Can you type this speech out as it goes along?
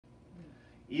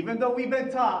Even though we've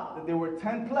been taught that there were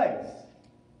 10 plagues,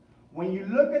 when you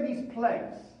look at these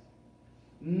plagues,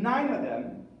 9 of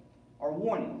them are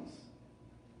warnings.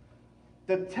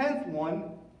 The 10th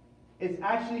one is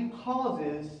actually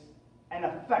causes an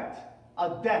effect,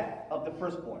 a death of the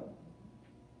firstborn.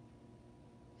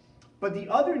 But the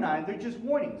other 9, they're just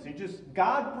warnings. They're just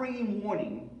God bringing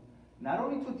warning, not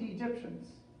only to the Egyptians,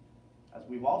 as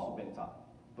we've also been taught,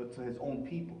 but to his own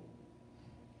people.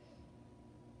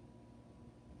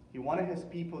 He wanted his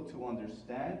people to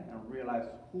understand and realize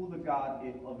who the God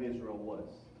of Israel was.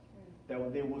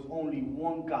 That there was only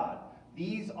one God.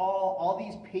 All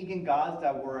these pagan gods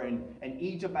that were in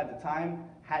Egypt at the time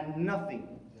had nothing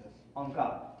on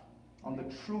God, on the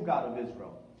true God of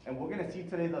Israel. And we're going to see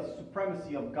today the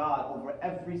supremacy of God over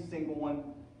every single one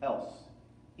else.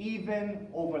 Even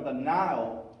over the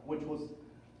Nile, which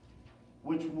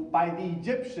by the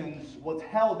Egyptians was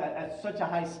held at such a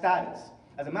high status.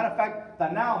 As a matter of fact, the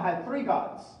Nile had 3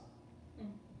 gods.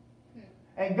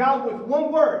 And God, with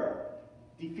one word,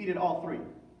 defeated all 3.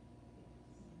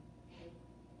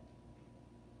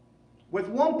 With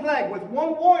one plague, with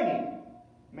one warning,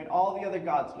 made all the other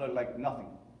gods look like nothing.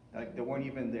 Like they weren't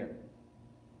even there.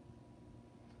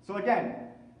 So again,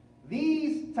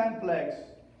 these 10 plagues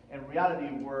in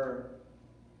reality were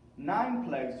 9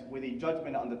 plagues with a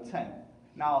judgment on the 10th.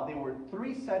 Now, they were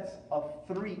 3 sets of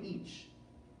 3 each.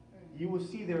 You will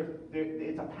see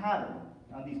it's a pattern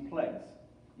on these plagues.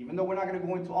 Even though we're not going to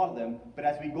go into all of them, but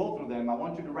as we go through them, I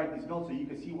want you to write these notes so you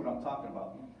can see what I'm talking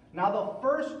about. Now, the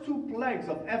first 2 plagues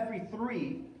of every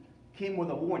 3 came with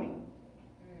a warning.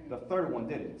 The third one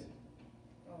didn't.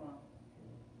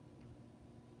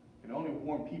 It only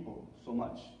warned people so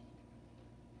much.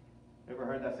 Ever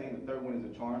heard that saying, the third one is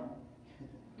a charm?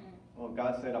 Well,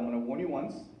 God said, I'm going to warn you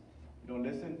once. You don't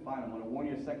listen? Fine, I'm going to warn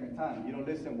you a second time. You don't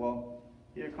listen? Well,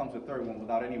 here comes the third one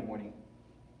without any warning.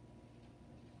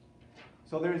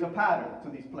 So there is a pattern to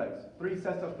these plagues. 3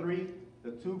 sets of 3,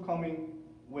 the 2 coming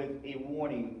with a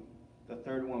warning, the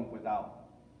third one without.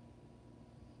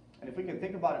 And if we can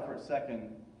think about it for a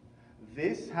second,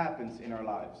 this happens in our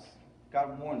lives.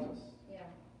 God warns us.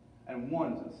 And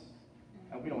warns us.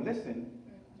 And we don't listen.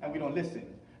 And we don't listen.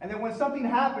 And then when something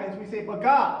happens, we say, but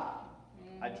God,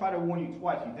 I tried to warn you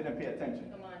twice. You didn't pay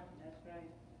attention. Come on, that's right.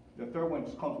 The third one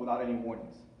just comes without any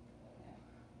warnings.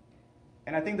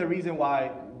 And I think the reason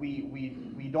why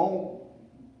we don't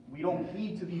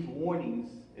heed to these warnings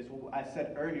is what I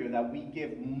said earlier, that we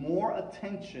give more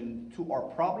attention to our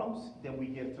problems than we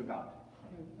give to God.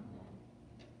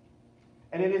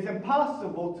 And it is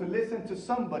impossible to listen to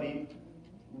somebody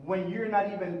when you're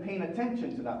not even paying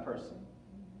attention to that person,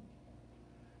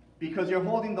 because you're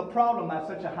holding the problem at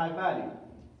such a high value.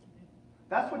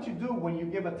 That's what you do when you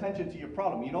give attention to your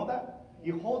problem. You know that?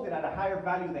 You hold it at a higher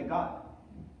value than God.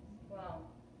 Wow.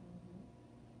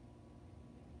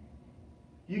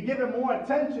 You give it more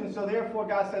attention, so therefore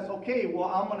God says, okay, well,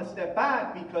 I'm going to step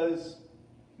back because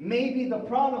maybe the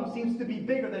problem seems to be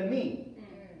bigger than me.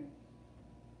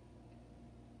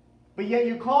 But yet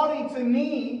you're calling to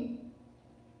me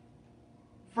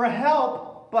for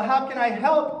help, but how can I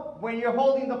help when you're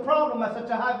holding the problem at such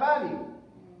a high value?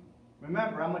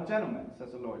 Remember, I'm a gentleman,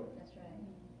 says the Lord. That's right.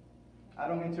 I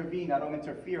don't intervene, I don't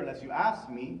interfere unless you ask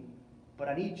me, but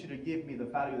I need you to give me the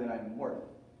value that I'm worth.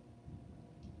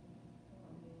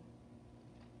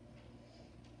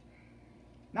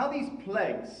 Now these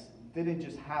plagues didn't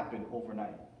just happen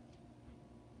overnight.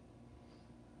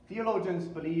 Theologians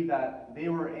believe that they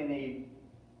were in a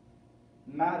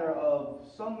matter of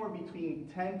somewhere between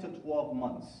 10 to 12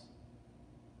 months.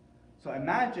 So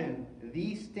imagine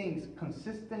these things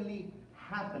consistently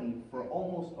happening for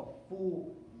almost a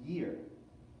full year.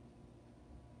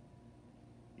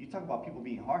 You talk about people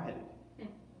being hard-headed.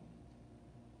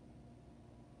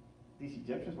 These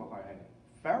Egyptians were hard-headed.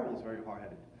 Pharaoh was very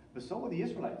hard-headed. But so were the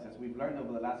Israelites, as we've learned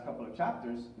over the last couple of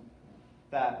chapters,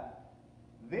 that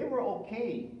they were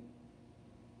okay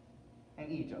in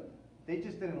Egypt. They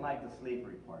just didn't like the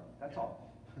slavery part. That's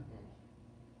all.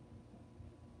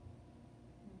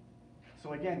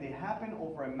 So again, they happen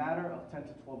over a matter of 10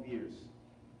 to 12 years,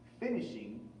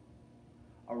 finishing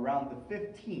around the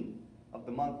 15th of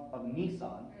the month of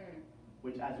Nisan,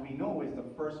 which, as we know, is the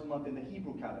first month in the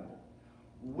Hebrew calendar,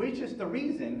 which is the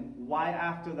reason why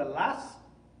after the last,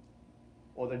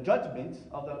 or the judgment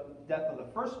of the death of the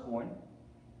firstborn,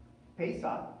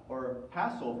 Pesach, or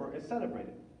Passover, is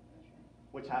celebrated,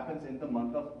 which happens in the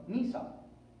month of Nisan.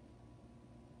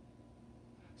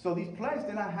 So these plagues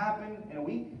did not happen in a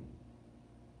week.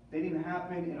 They didn't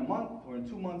happen in a month or in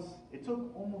 2 months. It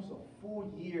took almost a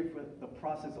full year for the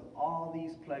process of all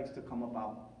these plagues to come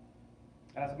about.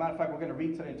 And as a matter of fact, we're going to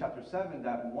read today in chapter 7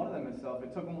 that one of them itself,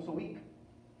 it took almost a week,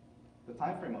 the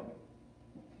time frame of it.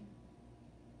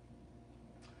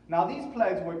 Now these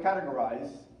plagues were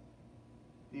categorized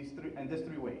in these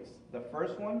three ways. The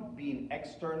first one being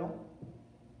external,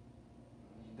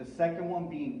 the second one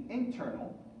being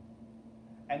internal,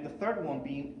 and the third one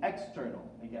being external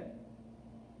again.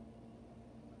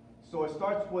 So it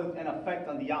starts with an effect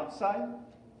on the outside,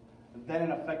 then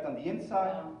an effect on the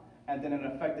inside, Wow. and then an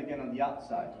effect again on the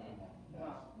outside.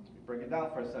 Wow. Break it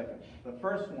down for a second. The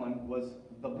first one was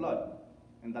the blood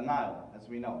in the Nile, as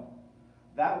we know.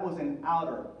 That was an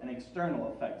outer, an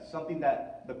external effect, something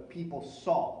that the people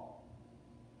saw.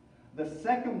 The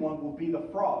second one will be the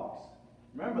frogs.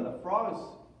 Remember, the frogs,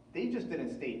 they just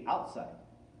didn't stay outside.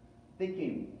 They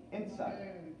came inside.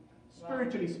 Wow.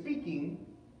 Spiritually speaking,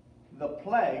 the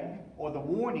plague or the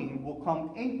warning will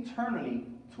come internally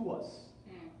to us.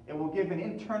 It will give an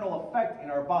internal effect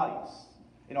in our bodies,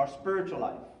 in our spiritual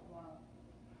life. Wow.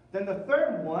 Then the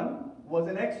third one was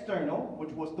an external, which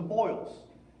was the boils,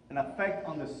 an effect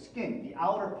on the skin, the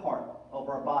outer part of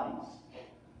our bodies.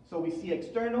 So we see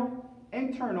external,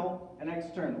 internal, and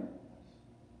external.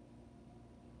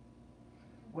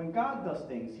 When God does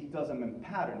things, he does them in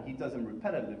pattern. He does them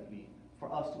repetitively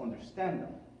for us to understand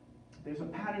them. There's a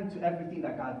pattern to everything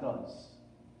that God does.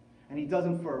 And he does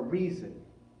them for a reason.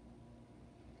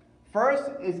 First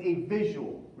is a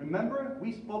visual. Remember,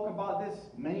 we spoke about this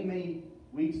many, many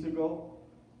weeks ago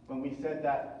when we said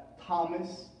that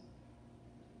Thomas,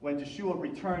 when Yeshua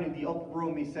returned in the upper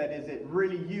room, he said, "Is it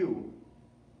really you?"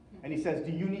 And he says,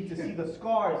 "Do you need to see the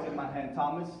scars in my hand,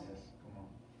 Thomas?"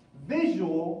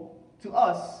 Visual, to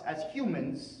us as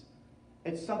humans,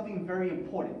 it's something very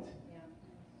important. Yeah.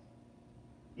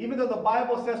 Even though the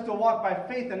Bible says to walk by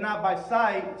faith and not by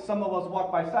sight, some of us walk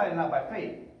by sight and not by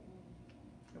faith.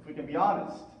 If we can be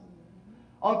honest.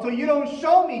 Until you don't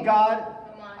show me, God,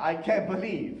 I can't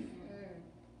believe.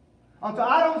 Until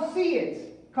I don't see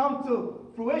it come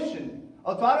to fruition,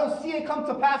 until I don't see it come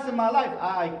to pass in my life,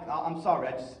 I'm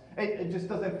sorry, it just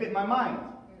doesn't fit my mind.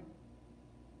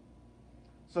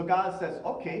 So God says,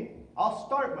 okay, I'll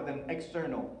start with an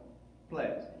external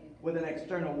plague, with an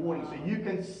external warning, so you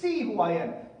can see who I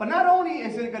am. But not only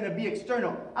is it going to be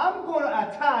external, I'm going to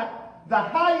attack the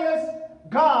highest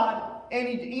God in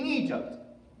Egypt.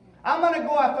 I'm going to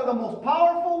go after the most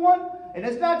powerful one, and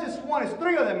it's not just one, it's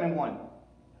three of them in one.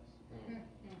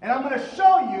 And I'm going to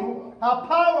show you how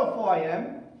powerful I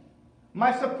am,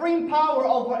 my supreme power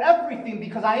over everything,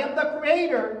 because I am the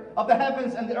creator of the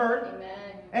heavens and the earth. Amen.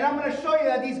 And I'm going to show you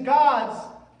that these gods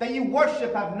that you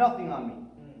worship have nothing on me.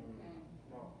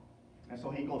 And so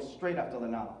he goes straight after the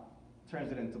Nile,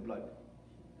 turns it into blood.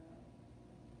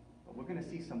 But we're going to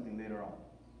see something later on.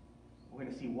 We're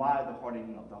going to see why the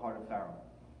hardening of the heart of Pharaoh.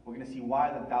 We're going to see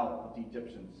why the doubt of the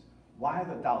Egyptians. Why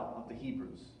the doubt of the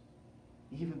Hebrews.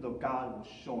 Even though God was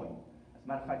showing. As a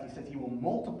matter of fact, he says he will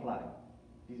multiply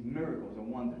these miracles and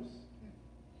wonders.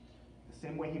 The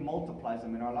same way he multiplies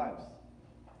them in our lives.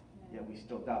 Yet we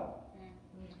still doubt.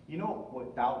 You know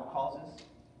what doubt causes?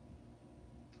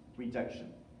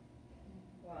 Rejection.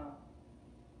 Wow.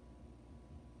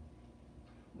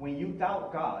 When you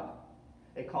doubt God,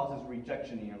 it causes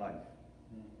rejection in your life.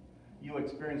 You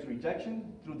experience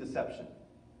rejection through deception.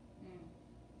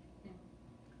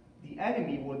 The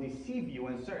enemy will deceive you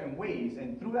in certain ways,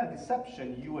 and through that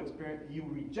deception, you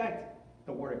reject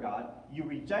the Word of God, you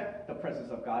reject the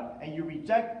presence of God, and you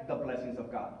reject the blessings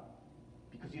of God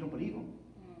because you don't believe Him.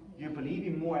 You're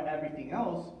believing more in everything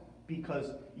else because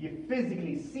you've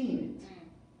physically seen it.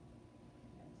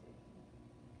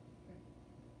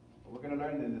 But we're going to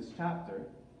learn in this chapter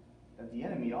that the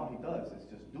enemy, all he does is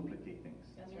just duplicate things.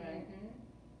 That's right.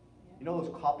 You know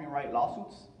those copyright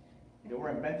lawsuits? They were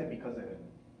invented because of him.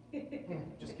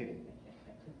 Just kidding.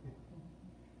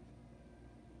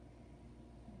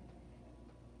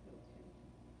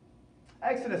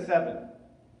 Exodus 7.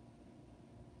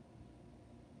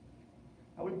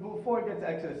 Now, before we get to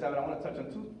Exodus 7, I want to touch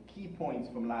on two key points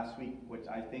from last week, which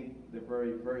I think they're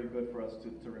very, very good for us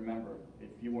to remember. If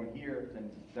you weren't here,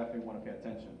 then definitely want to pay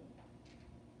attention.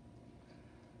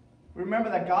 Remember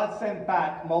that God sent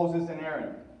back Moses and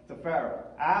Aaron to Pharaoh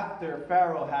after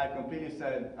Pharaoh had completely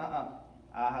said,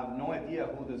 I have no idea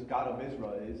who this God of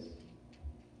Israel is.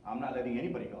 I'm not letting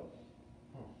anybody go.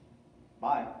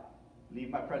 Bye. Leave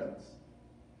my presence.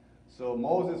 So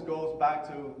Moses goes back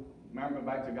to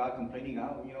God complaining,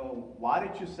 why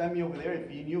did you send me over there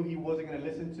if you knew he wasn't going to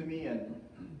listen to me? And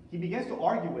he begins to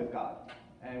argue with God.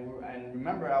 And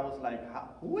remember, I was like,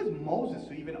 who is Moses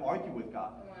to even argue with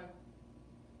God?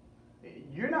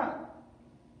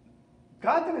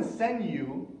 God didn't send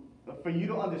you for you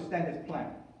to understand his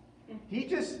plan. He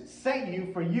just sent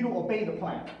you for you to obey the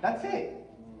plan. That's it.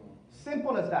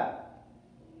 Simple as that.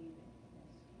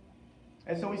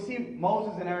 And so we see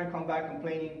Moses and Aaron come back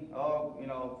complaining,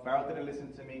 oh, Pharaoh didn't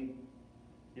listen to me.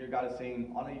 Here God is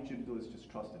saying, all I need you to do is just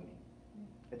trust in me.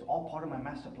 It's all part of my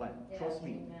master plan. Yes, Trust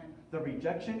me. amen. The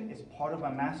rejection is part of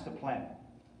my master plan.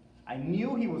 I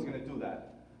knew he was going to do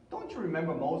that. Don't you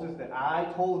remember, Moses, that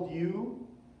I told you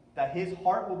that his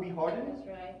heart will be hardened? That's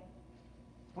right.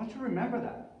 Don't you remember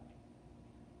that?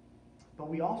 But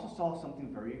we also saw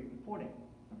something very important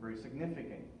and very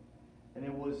significant. And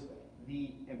it was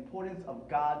the importance of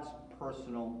God's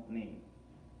personal name.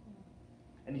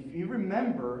 And if you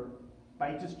remember,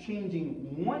 by just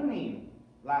changing one name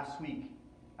last week,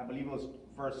 I believe it was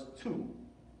verse 2,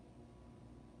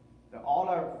 that all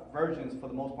our versions for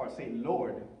the most part say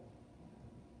Lord,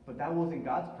 but that wasn't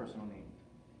God's personal name.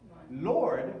 Come on.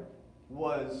 Lord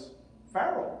was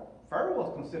Pharaoh. Pharaoh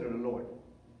was considered a lord.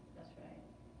 That's right.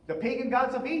 The pagan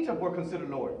gods of Egypt were considered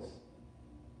lords.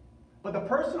 But the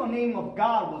personal name of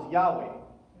God was Yahweh.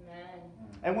 Amen.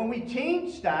 And when we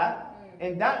changed that,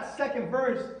 in that second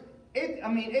verse,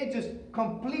 it just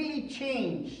completely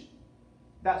changed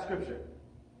that scripture.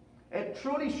 It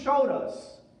truly showed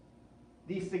us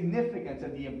the significance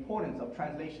and the importance of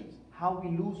translations, how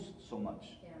we lose so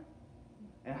much, Yeah.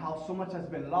 and how so much has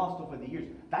been lost over the years.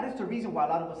 That is the reason why a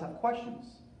lot of us have questions.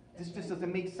 This just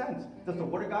doesn't make sense. Does the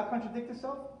Word of God contradict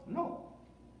itself? No.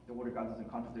 The Word of God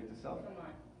doesn't contradict itself. Come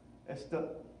on. It's the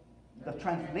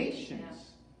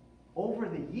translations over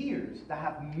the years that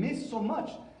have missed so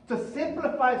much. To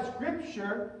simplify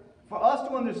Scripture for us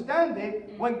to understand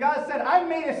it, when God said, I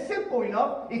made it simple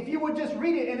enough if you would just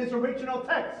read it in its original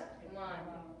text. Come on.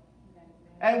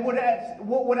 And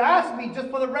would ask me just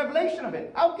for the revelation of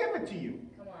it. I'll give it to you.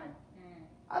 Come on.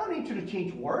 I don't need you to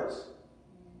change words.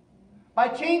 By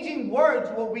changing words,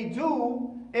 what we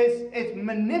do is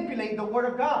manipulate the Word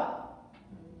of God.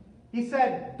 He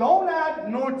said, don't add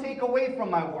nor take away from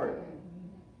my word.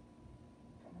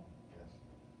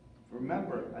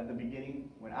 Remember, at the beginning,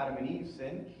 when Adam and Eve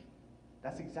sinned,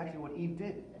 that's exactly what Eve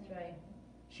did. That's right.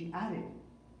 She added.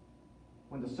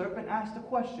 When the serpent asked the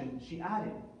question, she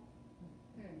added.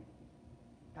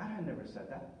 God had never said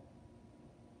that.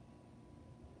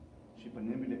 She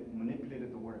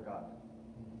manipulated the Word of God,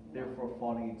 therefore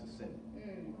falling into sin.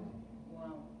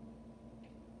 Wow.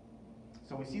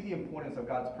 So we see the importance of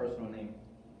God's personal name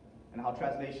and how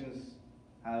translations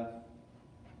have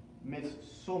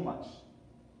missed so much.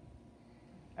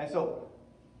 And so,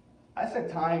 I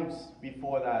said times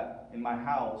before that in my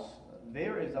house,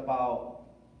 there is about,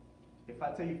 if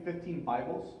I tell you 15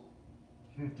 Bibles,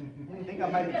 I think I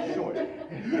might be short.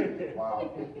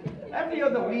 Wow. Every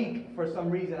other week, for some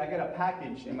reason, I get a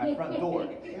package in my front door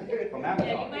from Amazon.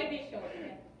 Yeah, you might be short.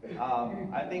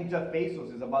 I think Jeff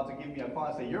Bezos is about to give me a call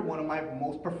and say, you're one of my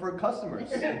most preferred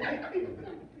customers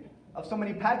of so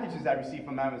many packages I receive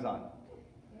from Amazon.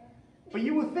 But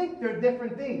you would think they're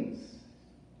different things.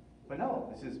 But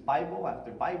no, this is Bible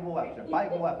after Bible after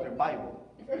Bible after Bible.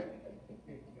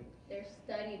 They're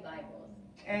study Bibles.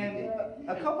 And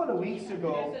a couple of weeks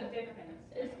ago, There's a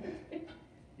difference.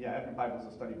 yeah, every Bible is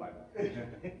a study Bible.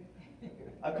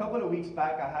 A couple of weeks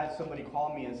back, I had somebody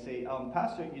call me and say,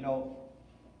 Pastor,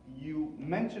 you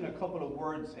mentioned a couple of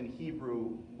words in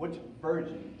Hebrew. Which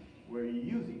version were you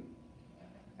using?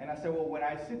 And I said, well, when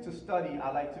I sit to study,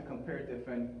 I like to compare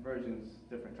different versions,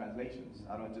 different translations.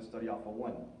 I don't just study off of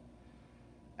one.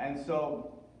 And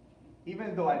so,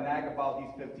 even though I nag about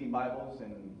these 15 Bibles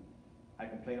and I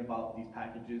complain about these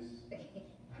packages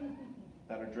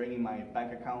that are draining my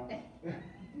bank account,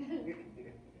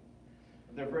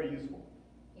 they're very useful.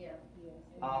 Yeah.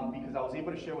 Because I was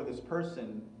able to share with this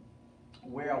person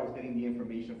where I was getting the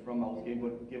information from. I was able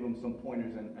to give him some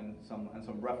pointers and some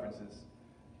references,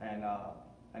 and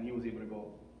he was able to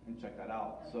go and check that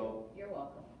out. So You're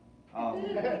welcome.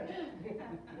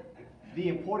 the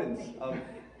importance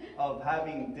of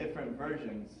having different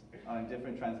versions and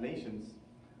different translations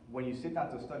when you sit down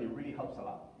to study really helps a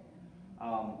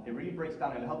lot. It really breaks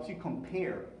down and it helps you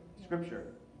compare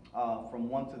scripture from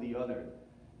one to the other.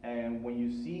 And when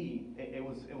you see, it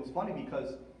was funny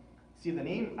because, see, the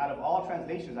name out of all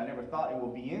translations, I never thought it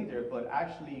would be in there, but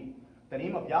actually the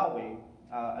name of Yahweh,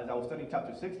 as I was studying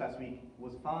chapter 6 last week,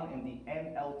 was found in the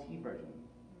NLT version,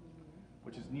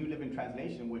 which is New Living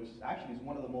Translation, which actually is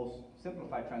one of the most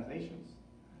simplified translations.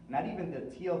 Not even the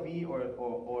TLV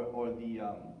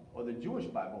or the Jewish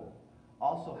Bible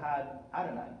also had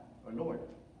Adonai, or Lord,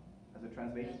 as a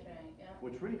translation, That's right, yeah.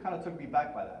 which really kind of took me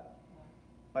back by that.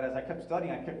 But as I kept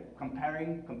studying, I kept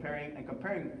comparing,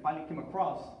 and finally came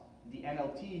across the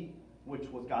NLT, which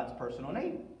was God's personal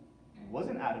name. It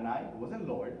wasn't Adonai, it wasn't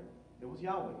Lord, it was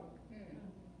Yahweh.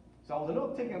 So I was a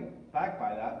little taken back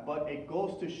by that, but it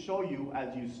goes to show you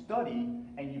as you study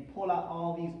and you pull out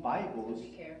all these Bibles, Be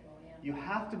careful, yeah. you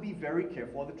have to be very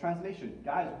careful of the translation.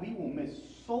 Guys, we will miss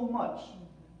so much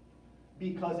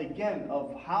because, again,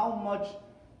 of how much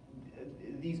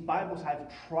these Bibles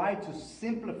have tried to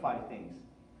simplify things,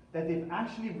 that they've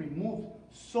actually removed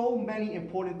so many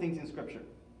important things in Scripture.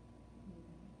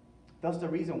 That's the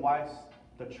reason why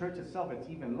the church itself is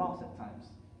even lost at times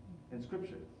in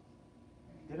Scripture.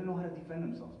 They don't know how to defend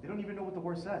themselves. They don't even know what the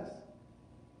word says.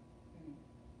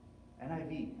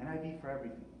 NIV for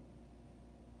everything.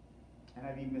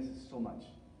 NIV misses so much,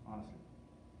 honestly.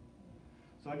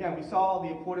 So again, we saw the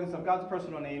importance of God's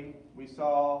personal name. We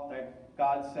saw that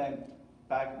God sent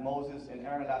back Moses and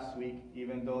Aaron last week,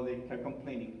 even though they kept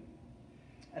complaining.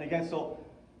 And again, so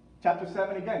chapter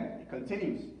 7 again, it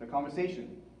continues the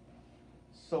conversation.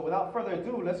 So without further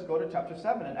ado, let's go to chapter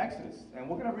 7 in Exodus. And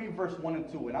we're going to read verse 1 and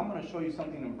 2. And I'm going to show you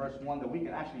something in verse 1 that we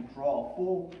can actually draw a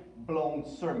full-blown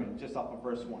sermon just off of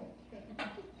verse 1.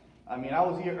 I mean, I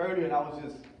was here earlier and I was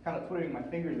just kind of twiddling my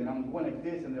fingers and I'm going like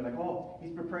this and they're like, oh,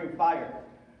 he's preparing fire.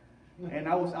 And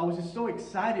I was just so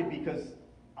excited because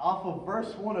off of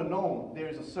verse 1 alone,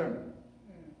 there's a sermon.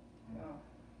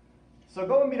 So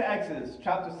go with me to Exodus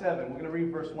chapter 7. We're going to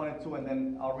read verse 1 and 2 and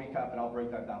then I'll recap and I'll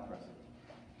break that down for us.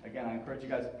 Again, I encourage you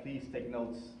guys, please take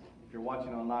notes. If you're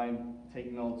watching online,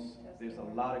 take notes. There's a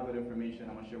lot of good information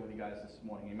I'm going to share with you guys this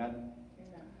morning. Amen?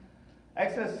 Amen.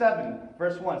 Exodus 7,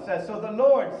 verse 1 says, So the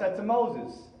Lord said to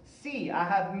Moses, See, I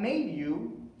have made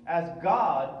you as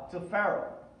God to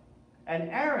Pharaoh, and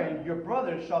Aaron your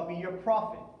brother shall be your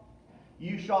prophet.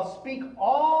 You shall speak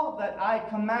all that I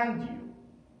command you,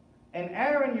 and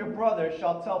Aaron your brother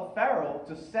shall tell Pharaoh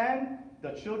to send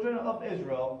the children of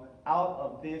Israel out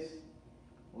of this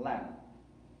land.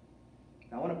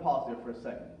 Now I want to pause there for a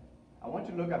second. I want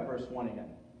you to look at verse 1 again.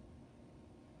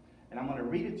 And I'm going to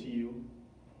read it to you.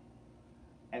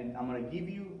 And I'm going to give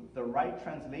you the right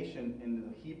translation in the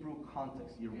Hebrew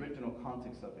context, the original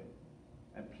context of it.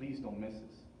 And please don't miss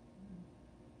this.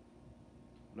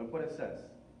 Look what it says.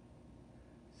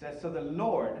 It says, So the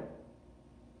Lord,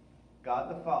 God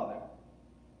the Father,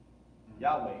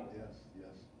 Yahweh,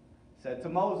 said to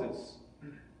Moses,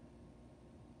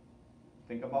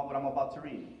 think about what I'm about to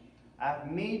read. I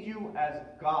have made you as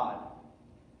God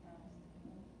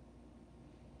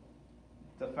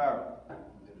to Pharaoh.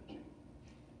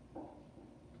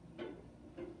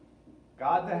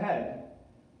 God the head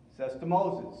says to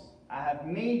Moses, I have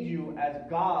made you as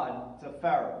God to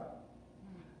Pharaoh.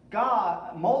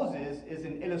 God, Moses is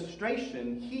an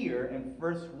illustration here in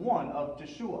verse 1 of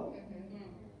Joshua.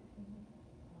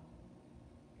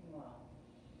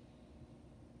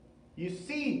 You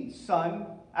see, son,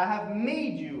 I have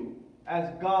made you as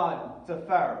God to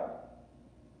Pharaoh.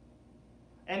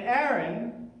 And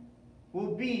Aaron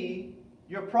will be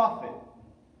your prophet.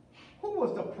 Who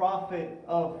was the prophet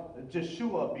of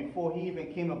Joshua before he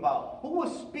even came about? Who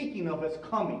was speaking of his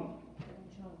coming?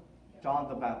 John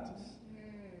the Baptist.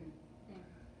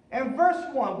 In verse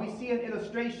 1, we see an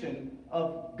illustration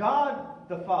of God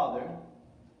the Father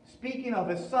speaking of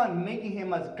his son, making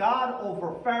him as God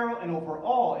over Pharaoh and over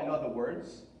all, in other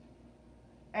words.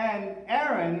 And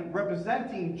Aaron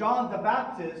representing John the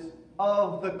Baptist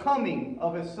of the coming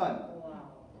of his son.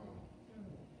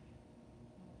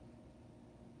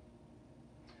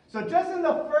 So just in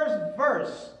the first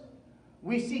verse,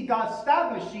 we see God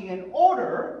establishing an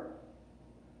order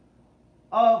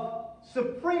of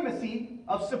supremacy,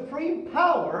 of supreme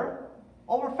power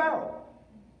over Pharaoh.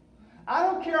 I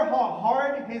don't care how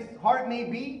hard his heart may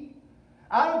be.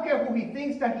 I don't care who he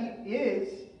thinks that he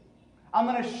is. I'm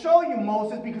going to show you,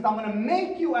 Moses, because I'm going to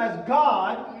make you as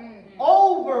God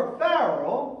over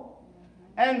Pharaoh.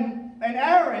 And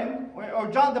Aaron, or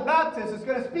John the Baptist, is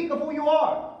going to speak of who you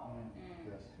are.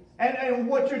 And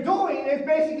what you're doing is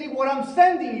basically what I'm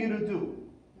sending you to do.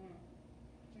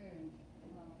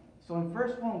 So in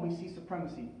verse 1, we see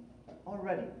supremacy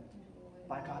already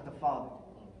by God the Father.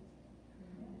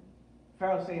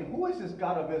 Pharaoh saying, who is this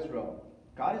God of Israel?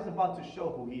 God is about to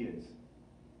show who he is.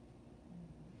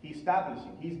 He's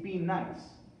establishing. He's being nice.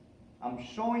 I'm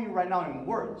showing you right now in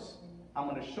words. I'm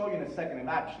going to show you in a second in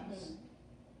actions.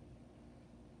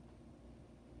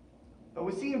 But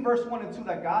we see in verse 1 and 2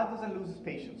 that God doesn't lose his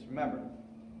patience. Remember,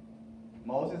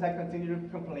 Moses had continued to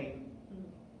complain.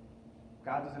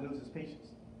 God doesn't lose his patience.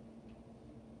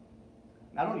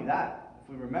 Not only that, if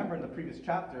we remember in the previous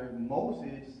chapter,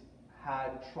 Moses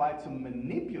had tried to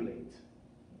manipulate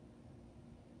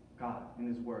God in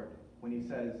his word when he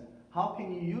says, How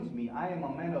can you use me? I am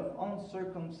a man of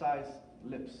uncircumcised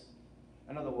lips.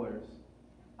 In other words,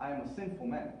 I am a sinful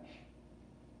man.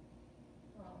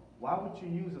 Wow. Why would you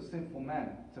use a sinful man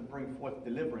to bring forth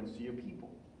deliverance to your people?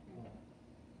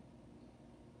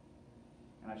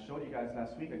 And I showed you guys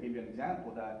last week, I gave you an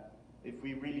example that if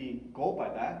we really go by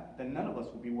that, then none of us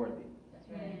will be worthy.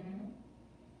 That's right.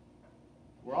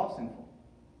 We're all sinful.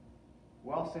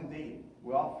 We're all sin daily.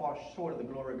 We all fall short of the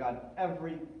glory of God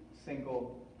every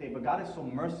single day. But God is so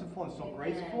merciful and so Amen.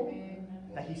 graceful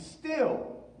that He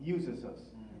still uses us.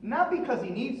 Not because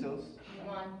He needs us. Come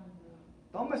on.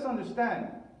 Don't misunderstand.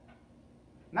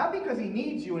 Not because He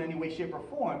needs you in any way, shape, or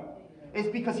form. It's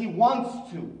because He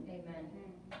wants to. Amen.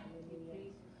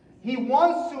 He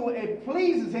wants to. It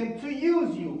pleases Him to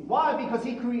use you. Why? Because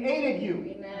He created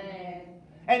you. Amen.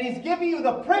 And He's giving you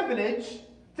the privilege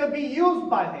to be used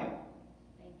by Him.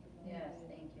 Yes,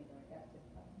 thank you, Lord.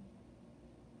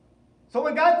 So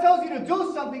when God tells you to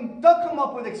do something, don't come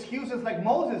up with excuses like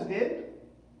Moses did.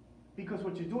 Because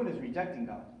what you're doing is rejecting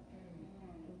God.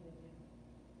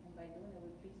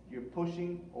 You're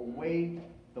pushing away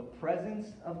the presence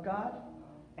of God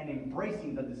and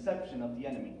embracing the deception of the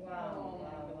enemy. Wow,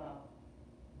 wow, wow.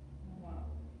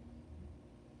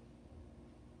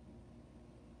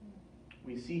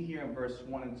 We see here in verse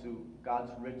 1 and 2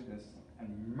 God's richness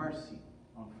and mercy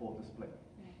on full display.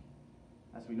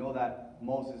 As we know that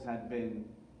Moses had been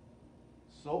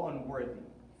so unworthy,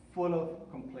 full of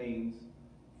complaints,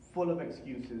 full of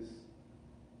excuses,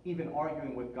 even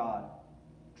arguing with God,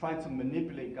 trying to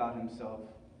manipulate God Himself.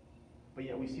 But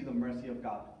yet we see the mercy of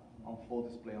God on full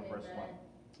display on verse 1.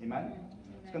 Amen?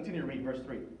 Let's continue to read verse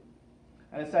 3.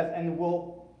 And it says,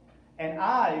 and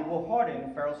I will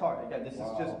harden Pharaoh's heart. Again, this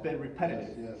has just been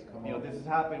repetitive. Yes, come You know, on. this has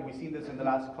happened. We've seen this in the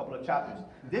last couple of chapters.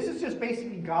 This is just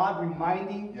basically God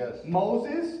reminding Yes.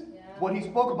 Moses Yeah. what He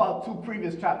spoke about 2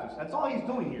 previous chapters. That's all He's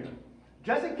doing here.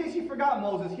 Just in case you forgot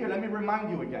Moses, here, let me remind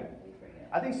you again. We forget.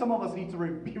 I think some of us need to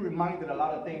be reminded a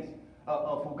lot of things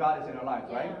of who God is in our lives,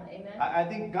 Yeah, right? amen. I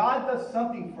think God does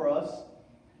something for us,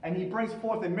 and He brings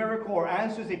forth a miracle or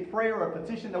answers a prayer or a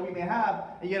petition that we may have,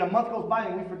 and yet a month goes by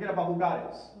and we forget about who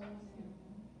God is.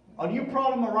 A new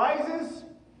problem arises,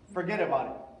 forget about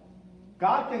it.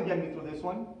 God can get me through this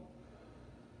one.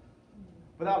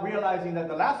 Without realizing that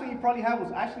the last one you probably had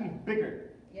was actually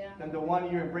bigger Yeah. than the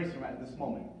one you're embracing right at this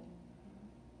moment.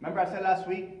 Remember I said last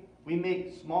week, we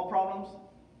make small problems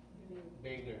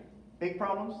Bigger. big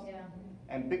problems, Yeah.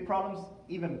 and big problems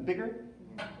even bigger.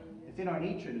 It's in our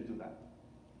nature to do that.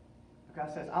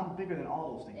 God says, I'm bigger than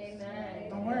all those things. Amen.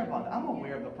 Don't worry about it. I'm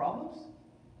aware of the problems.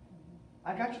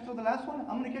 I got you through the last one.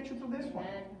 I'm going to get you through this one.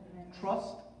 Amen.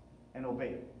 Trust and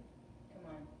obey, Come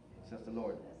on. says the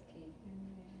Lord. That's key.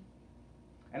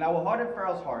 And I will harden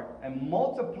Pharaoh's heart and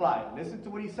multiply, listen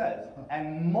to what he says,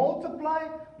 and multiply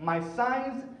my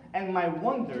signs and my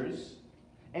wonders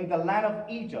in the land of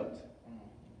Egypt.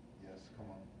 Yes, come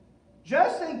on.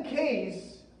 Just in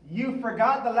case you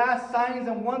forgot the last signs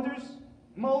and wonders,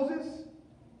 Moses,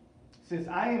 since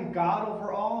I am God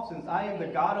over all, since I am the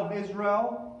God of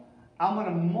Israel, I'm going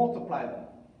to multiply them.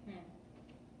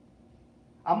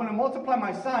 I'm going to multiply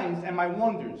my signs and my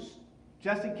wonders,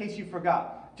 just in case you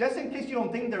forgot. Just in case you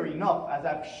don't think they're enough, as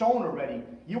I've shown already.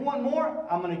 You want more?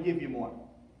 I'm going to give you more.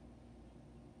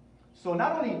 So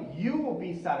not only you will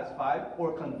be satisfied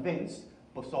or convinced,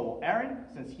 but so will Aaron,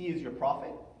 since he is your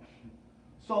prophet.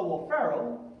 So will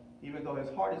Pharaoh, even though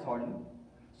his heart is hardened.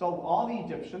 So will all the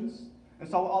Egyptians, and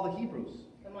so will all the Hebrews.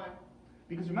 Come on.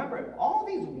 Because remember, all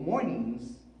these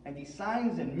warnings and these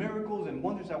signs and miracles and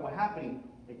wonders that were happening,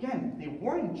 again, they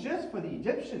weren't just for the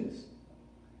Egyptians.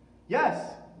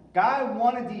 Yes, God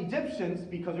wanted the Egyptians,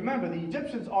 because remember, the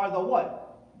Egyptians are the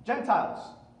what? Gentiles.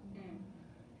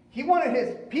 He wanted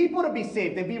His people to be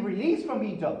saved and be released from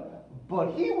Egypt.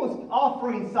 But He was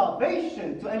offering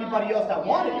salvation to anybody else that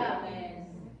wanted it. Yes.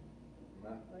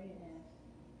 Amen.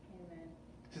 Amen.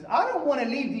 He says, I don't want to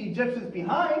leave the Egyptians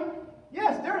behind.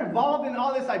 Yes, they're involved in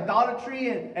all this idolatry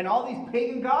and all these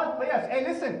pagan gods. But yes, hey,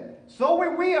 listen, so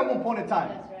were we at one point in time.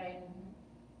 That's right.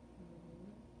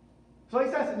 So He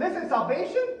says, listen,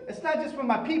 salvation, it's not just for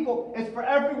my people, it's for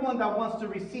everyone that wants to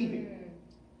receive it.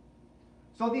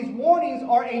 So these warnings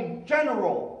are a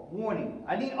general warning.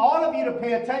 I need all of you to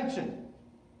pay attention.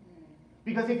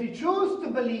 Because if you choose to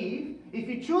believe, if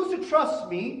you choose to trust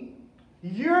me,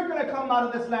 you're going to come out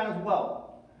of this land as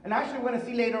well. And actually we're going to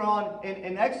see later on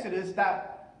in Exodus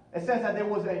that it says that there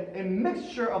was a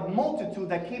mixture of multitude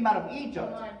that came out of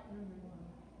Egypt. Come on.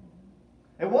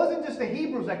 It wasn't just the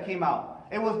Hebrews that came out.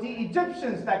 It was the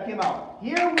Egyptians that came out.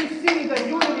 Here we see the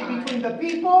unity between the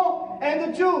people and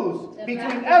the Jews.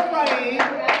 Between Ephraim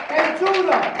and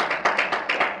Judah.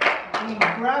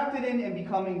 being grafted in and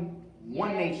becoming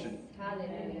one Yes. nation.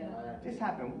 Hallelujah. This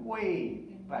happened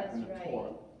way back in the That's right.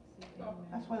 Torah.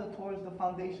 That's why the Torah is the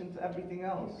foundation to everything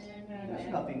else.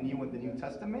 There's nothing new in the New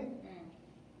Testament.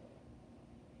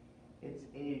 It's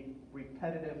a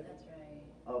repetitive That's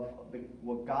right. of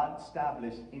what God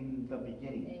established in the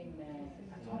beginning. Amen.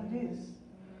 That's all it is.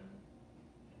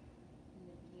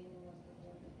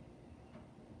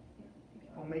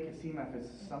 Don't make it seem like it's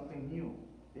something new.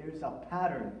 There's a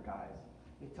pattern, guys.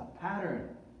 It's a pattern.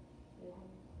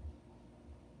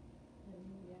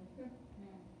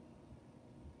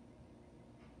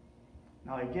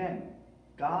 Now again,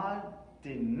 God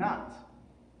did not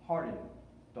harden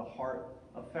the heart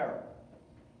of Pharaoh.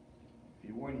 If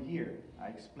you weren't here, I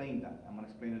explained that. I'm going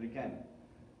to explain it again.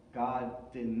 God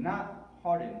did not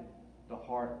harden the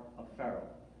heart of Pharaoh.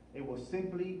 It was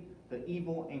simply the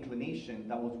evil inclination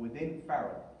that was within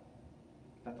Pharaoh.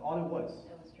 That's all it was.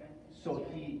 That was strengthened. So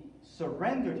That's right. he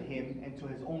surrendered him into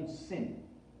his own sin.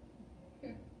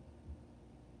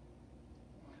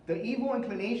 The evil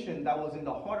inclination that was in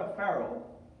the heart of Pharaoh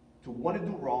to want to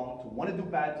do wrong, to want to do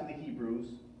bad to the Hebrews,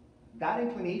 that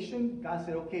inclination, God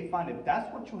said, okay, fine. If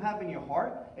that's what you have in your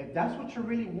heart, if that's what you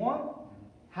really want,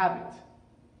 have it.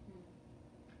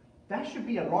 That should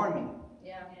be alarming.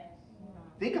 Yeah.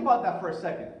 Think about that for a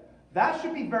second. That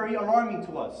should be very alarming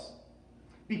to us.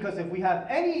 Because if we have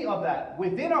any of that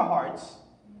within our hearts,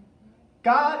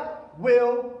 God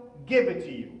will give it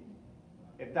to you.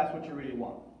 If that's what you really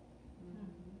want.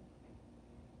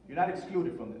 You're not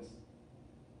excluded from this.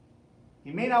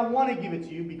 He may not want to give it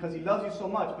to you because he loves you so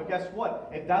much. But guess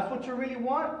what? If that's what you really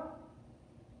want,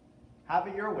 have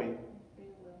it your way.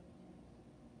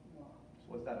 So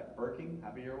what's that, like Birking?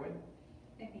 Have it your way?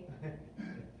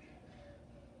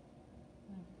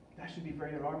 That should be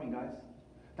very alarming, guys.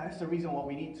 That's the reason why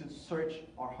we need to search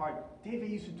our heart. David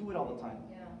used to do it all the time.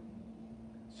 Yeah.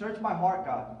 Search my heart,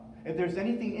 God. If there's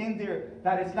anything in there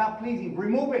that is not pleasing,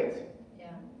 remove it. Yeah.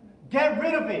 Get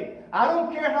rid of it. I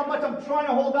don't care how much I'm trying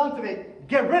to hold on to it.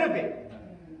 Get rid of it.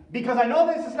 Because I know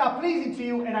this is not pleasing to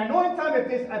you, and I know in time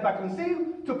if I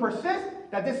continue to persist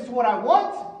that this is what I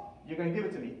want, you're going to give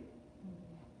it to me.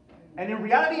 And in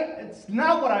reality, it's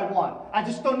not what I want. I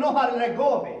just don't know how to let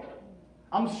go of it.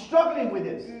 I'm struggling with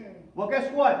this. Well,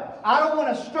 guess what? I don't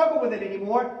want to struggle with it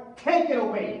anymore. Take it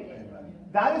away.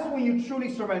 That is when you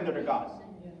truly surrender to God.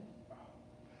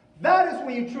 That is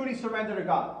when you truly surrender to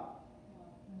God.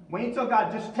 When you tell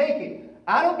God, just take it.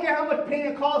 I don't care how much pain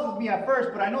it causes me at first,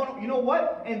 but I know, you know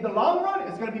what? In the long run,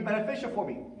 it's going to be beneficial for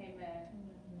me.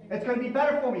 It's going to be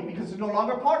better for me because it's no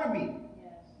longer part of me.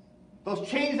 Those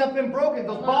chains have been broken.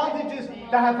 Those bondages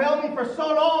that have held me for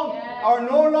so long are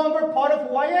no longer part of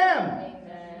who I am.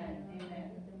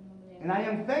 Amen. And I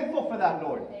am thankful for that,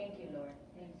 Lord. Thank you, Lord.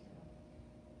 Thank you.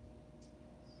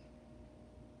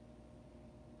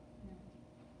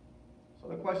 So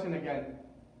the question again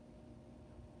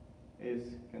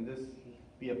is, can this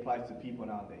be applied to people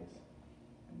nowadays?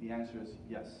 And the answer is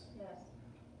yes. Yes.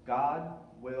 God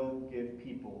will give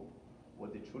people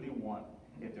what they truly want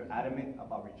if they're adamant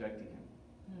about rejecting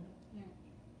Him.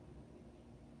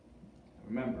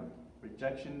 Remember,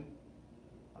 rejection,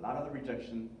 a lot of the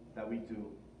rejection that we do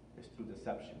is through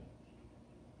deception.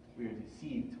 We are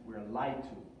deceived, we are lied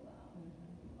to.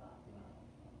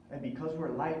 And because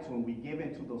we're lied to and we give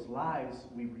into those lies,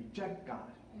 we reject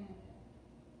God.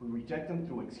 We reject Him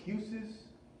through excuses,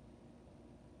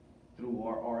 through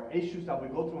our issues that we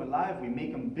go through in life. We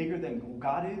make them bigger than who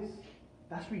God is.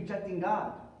 That's rejecting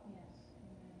God.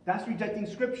 That's rejecting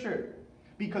Scripture.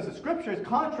 Because the Scripture is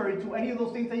contrary to any of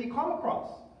those things that you come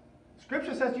across.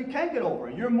 Scripture says you can get over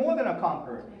it. You're more than a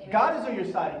conqueror. God is on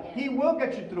your side. He will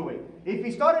get you through it. If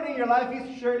He started in your life,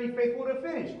 He's surely faithful to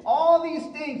finish. All these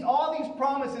things, all these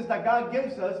promises that God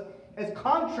gives us is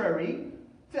contrary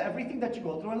to everything that you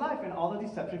go through in life and all the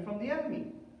deception from the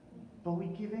enemy. But we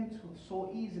give in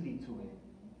so easily to it.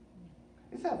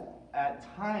 It's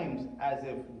at times as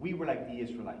if we were like the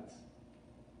Israelites.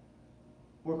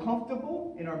 We're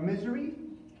comfortable in our misery.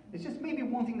 It's just maybe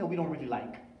one thing that we don't really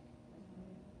like.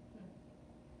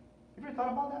 Have you ever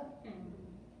thought about that?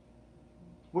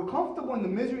 We're comfortable in the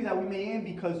misery that we may in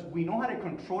because we know how to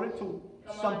control it to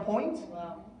some point.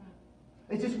 Wow.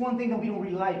 It's just one thing that we don't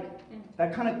really like.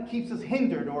 That kind of keeps us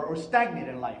hindered or stagnant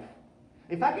in life.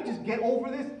 If I could just get over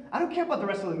this, I don't care about the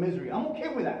rest of the misery. I'm okay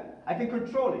with that. I can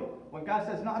control it. When God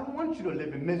says, no, I don't want you to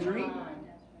live in misery. Come on.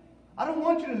 I don't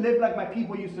want you to live like my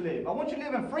people used to live. I want you to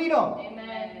live in freedom.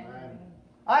 Amen.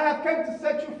 I have come to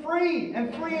set you free,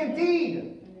 and free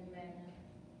indeed. Amen.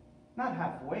 Not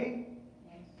halfway.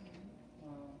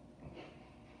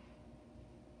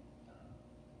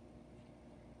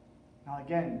 Wow. Now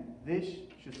again, this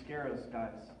should scare us,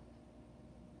 guys.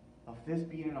 Of this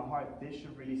being in our heart, this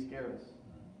should really scare us.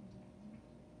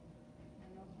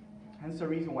 Hence the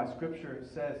reason why Scripture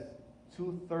says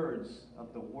 2/3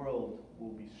 of the world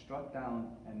will be struck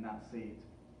down and not saved.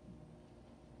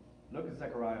 Look at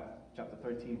Zechariah chapter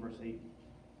 13, verse 8.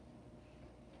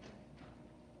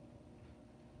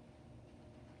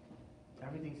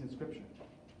 Everything's in Scripture.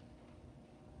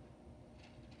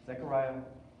 Zechariah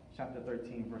chapter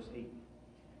 13, verse 8.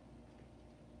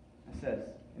 It says,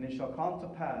 "And it shall come to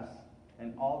pass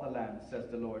in all the land, says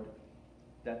the Lord,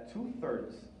 that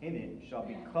 2/3 in it shall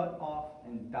be cut off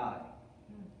and die,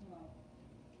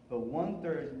 but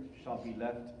 1/3 shall be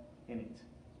left in it."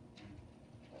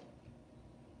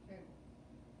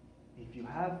 If you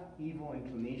have evil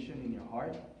inclination in your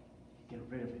heart, get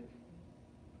rid of it.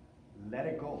 Let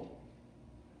it go.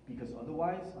 Because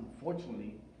otherwise,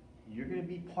 unfortunately, you're going to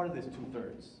be part of this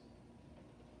 2/3.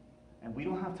 And we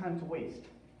don't have time to waste.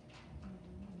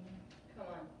 Come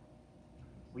on.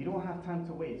 We don't have time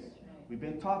to waste. We've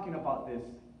been talking about this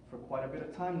for quite a bit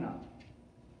of time now.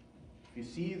 If you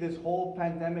see this whole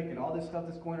pandemic and all this stuff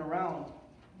that's going around,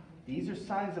 these are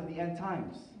signs of the end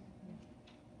times.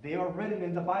 They are written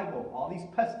in the Bible. All these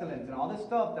pestilence and all this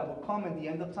stuff that will come in the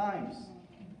end of times.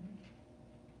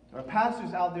 There are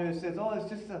pastors out there that says, "Oh,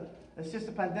 it's just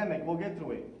a pandemic. We'll get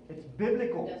through it." It's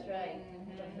biblical. That's right.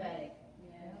 Prophetic.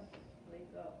 Yes.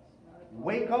 Wake up.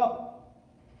 Wake up.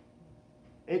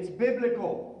 It's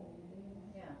biblical.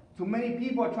 Yeah. Too many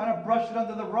people are trying to brush it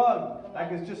under the rug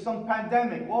like it's just some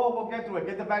pandemic. Whoa, we'll get through it.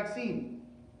 Get the vaccine.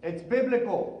 It's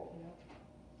biblical.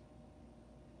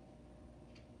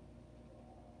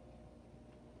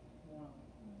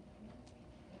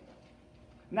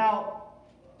 Now,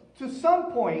 to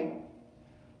some point,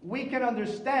 we can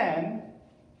understand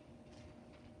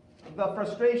the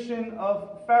frustration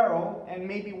of Pharaoh and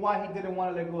maybe why he didn't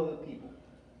want to let go of the people.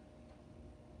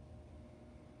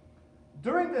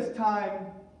 During this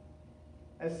time,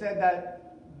 it said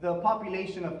that the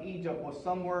population of Egypt was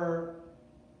somewhere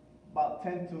about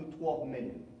 10 to 12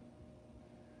 million.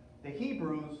 The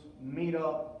Hebrews made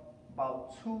up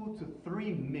about 2 to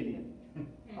 3 million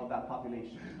of that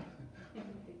population.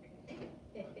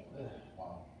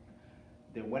 Wow.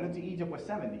 They went into Egypt with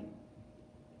 70.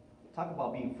 Talk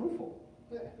about being fruitful.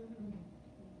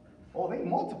 Oh, they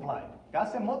multiplied. God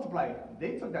said multiply.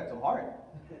 They took that to heart.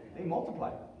 They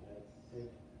multiplied.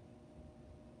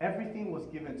 Everything was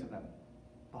given to them.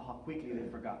 But how quickly they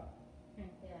forgot. Yeah.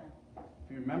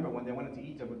 If you remember when they went into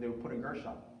Egypt, they were put in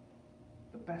Gershon,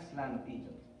 the best land of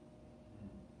Egypt.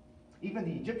 Even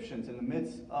the Egyptians in the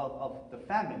midst of the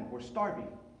famine were starving,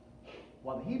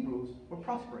 while the Hebrews were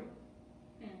prospering.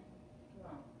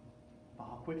 Wow. But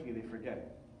how quickly they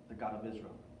forget the God of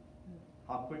Israel.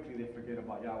 How quickly they forget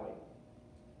about Yahweh.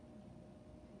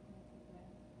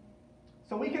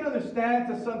 So we can understand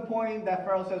to some point that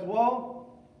Pharaoh says, well,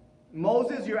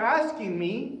 Moses, you're asking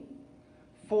me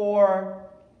for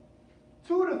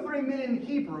 2 to 3 million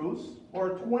Hebrews,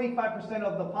 or 25%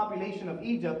 of the population of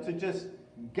Egypt, to just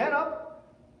get up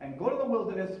and go to the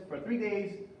wilderness for 3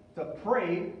 days to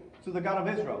pray to the God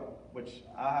of Israel, which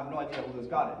I have no idea who this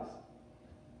God is.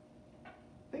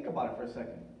 Think about it for a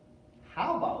second.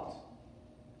 How about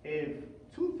if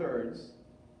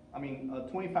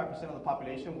 25% of the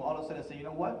population will all of a sudden say, you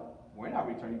know what? We're not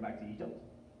returning back to Egypt.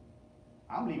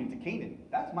 I'm leaving to Canaan.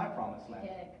 That's my promised land.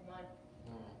 Yeah, come on.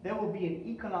 There will be an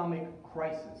economic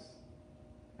crisis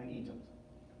in Egypt.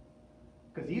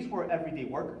 Because these were everyday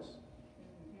workers.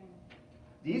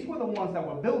 These were the ones that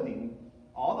were building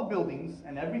all the buildings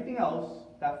and everything else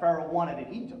that Pharaoh wanted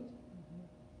in Egypt.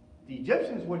 The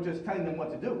Egyptians were just telling them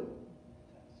what to do.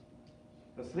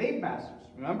 The slave masters,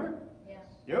 remember? Yeah.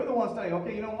 They're the ones telling,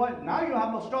 okay, you know what? Now you don't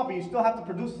have no straw, but you still have to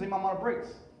produce the same amount of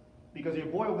bricks. Because your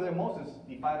boy over there, Moses,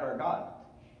 defied our God.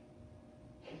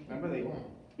 Remember,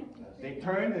 they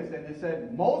turned and they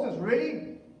said, Moses,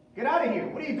 really? Get out of here.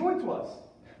 What are you doing to us?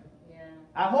 Yeah.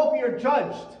 I hope you're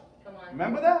judged. Come on.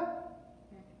 Remember that?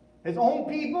 His own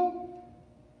people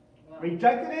Wow.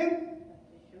 rejected him.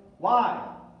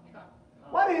 Why? Come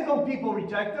Why did his own people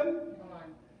reject him?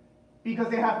 on. Because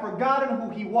they have forgotten who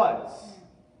he was.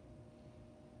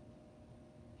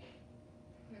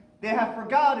 They have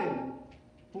forgotten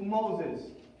who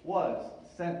Moses was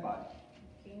sent by.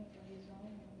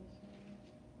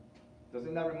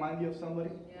 Doesn't that remind you of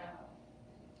somebody Yeah.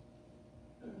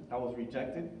 that was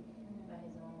rejected By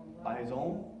his own. by his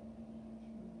own?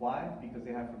 Why? Because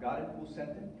they have forgotten who sent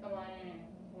him. Come on.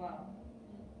 Wow.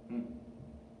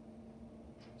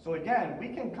 So again,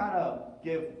 we can kind of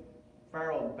give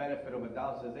Pharaoh benefit of a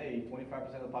doubt. Says, hey,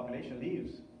 25% of the population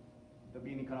leaves. there'll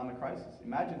be an economic crisis.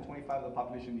 Imagine 25 of the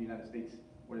population of the United States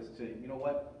were to say, you know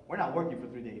what, we're not working for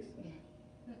 3 days.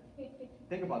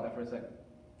 Think about that for a second.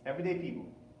 Everyday people,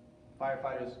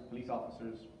 firefighters, police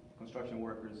officers, construction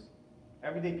workers,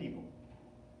 everyday people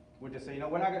would just say, you know,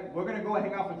 we're going to go and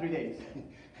hang out for 3 days.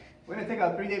 We're going to take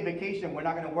a 3-day vacation. We're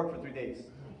not going to work for 3 days.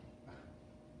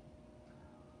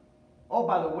 Oh,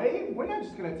 by the way, we're not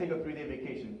just going to take a 3-day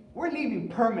vacation. We're leaving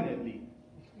permanently.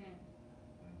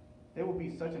 There will be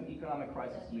such an economic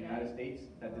crisis in the United States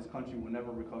that this country will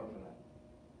never recover from that.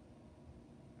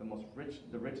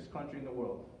 The richest country in the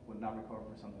world would not recover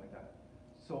for something like that.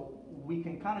 So we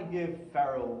can kind of give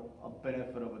Pharaoh a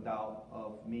benefit of a doubt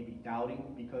of maybe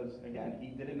doubting because, again, he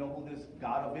didn't know who this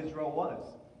God of Israel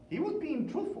was. He was being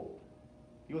truthful.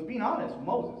 He was being honest with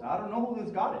Moses. I don't know who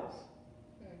this God is.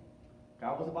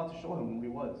 God was about to show him who he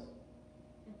was.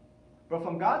 But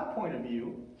from God's point of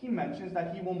view, he mentions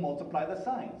that he will multiply the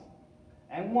signs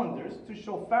and wonders to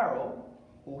show Pharaoh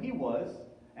who he was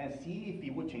and see if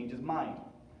he would change his mind.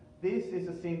 This is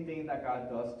the same thing that God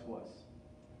does to us.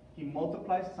 He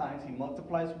multiplies signs, he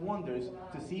multiplies wonders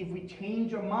to see if we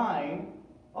change our mind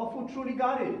of who truly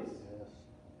God is.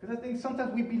 Because I think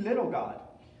sometimes we belittle God.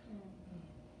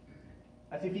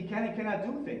 As if he can and cannot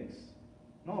do things.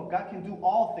 No, God can do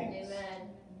all things. Amen.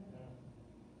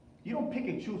 You don't pick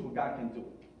and choose what God can do.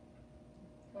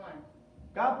 Come on.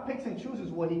 God picks and chooses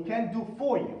what he can do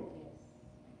for you.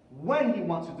 When he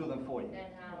wants to do them for you.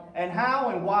 And how. And how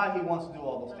and why he wants to do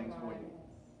all those things for you.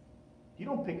 You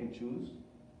don't pick and choose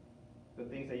the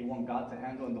things that you want God to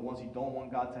handle and the ones you don't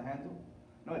want God to handle.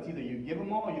 No, it's either you give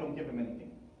him all or you don't give him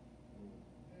anything.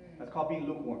 That's called being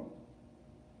lukewarm.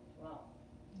 Wow.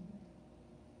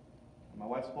 My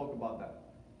wife spoke about that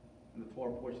in the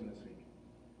Torah portion this week.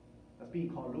 That's being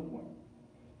called lukewarm.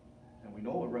 And we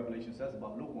know what Revelation says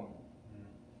about lukewarm.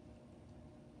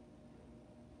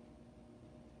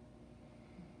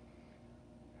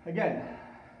 Again,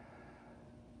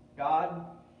 God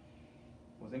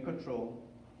was in control.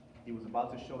 He was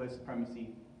about to show his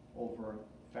supremacy over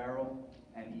Pharaoh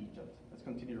and Egypt. Let's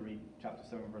continue to read chapter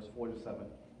 7, verse 4 to 7. It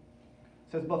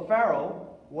says, but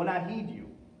Pharaoh will not heed you.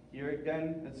 Here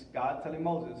again, it's God telling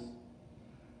Moses,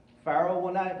 Pharaoh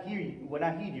will not hear you, will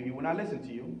not heed you, he will not listen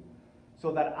to you,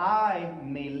 so that I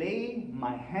may lay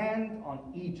my hand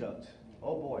on Egypt,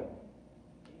 oh boy,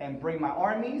 and bring my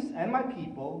armies and my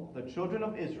people, the children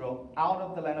of Israel, out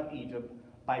of the land of Egypt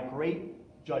by great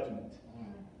judgment.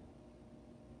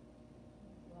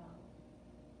 Wow.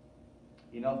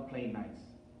 Enough playing nice.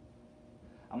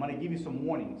 I'm going to give you some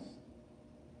warnings,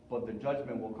 but the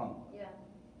judgment will come. Yeah.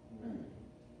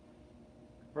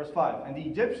 Verse 5, and the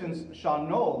Egyptians shall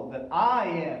know that I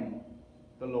am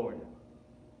the Lord,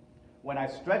 when I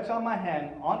stretch out my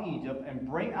hand on Egypt and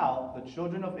bring out the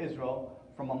children of Israel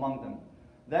from among them.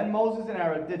 Then Moses and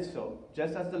Aaron did so,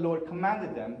 just as the Lord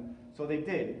commanded them, so they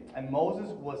did. And Moses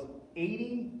was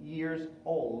 80 years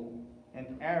old,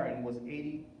 and Aaron was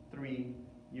 83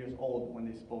 years old when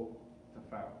they spoke to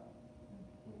Pharaoh.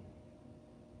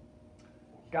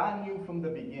 God knew from the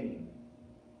beginning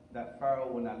that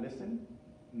Pharaoh would not listen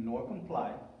nor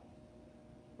comply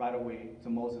right away to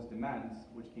Moses' demands,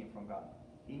 which came from God.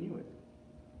 He knew it.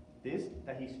 This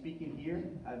that he's speaking here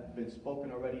had been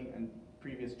spoken already in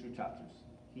previous 2 chapters.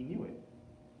 He knew it.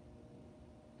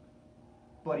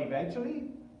 But eventually,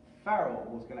 Pharaoh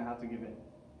was going to have to give in.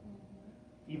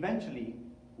 Eventually,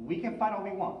 we can fight all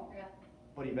we want. Yeah.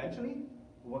 But eventually,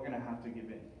 we're going to have to give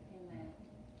in. Amen.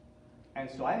 And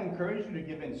so I encourage you to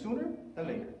give in sooner than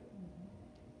later.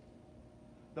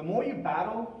 The more you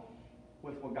battle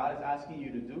with what God is asking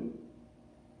you to do,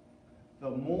 the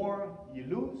more you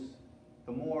lose,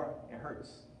 the more it hurts.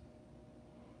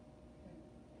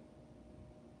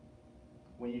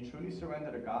 When you truly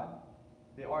surrender to God,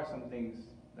 there are some things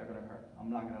that are going to hurt. I'm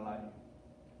not going to lie to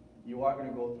you. You are going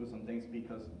to go through some things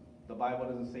because the Bible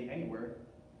doesn't say anywhere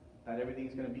that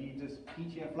everything's going to be just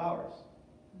peachy and flowers.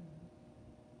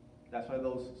 That's why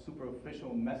those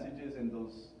superficial messages and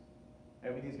those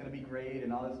everything's going to be great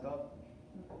and all that stuff,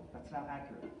 that's not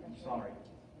accurate. I'm sorry.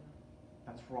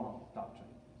 That's wrong doctrine.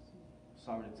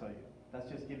 Sorry to tell you. That's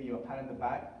just giving you a pat in the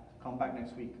back. Come back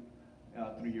next week.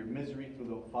 Through your misery, through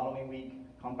the following week,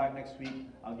 come back next week.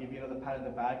 I'll give you another pat in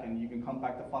the back, and you can come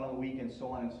back the following week, and so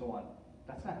on and so on.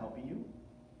 That's not helping you.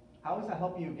 How is that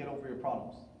helping you get over your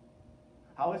problems?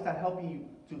 How is that helping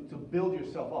you to build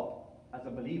yourself up as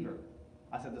a believer,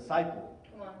 as a disciple?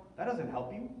 Come on. That doesn't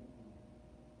help you.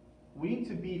 We need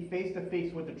to be face to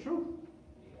face with the truth.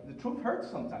 The truth hurts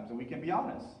sometimes, and we can be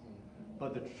honest.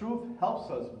 But the truth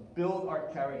helps us build our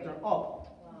character up.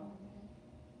 Wow.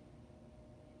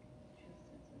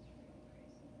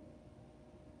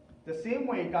 The same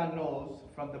way God knows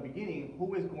from the beginning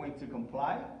who is going to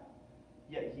comply,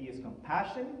 yet he is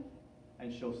compassionate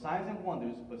and shows signs and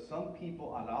wonders, but some people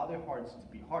allow their hearts to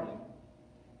be hardened,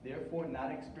 therefore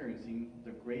not experiencing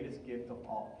the greatest gift of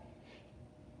all,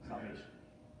 salvation.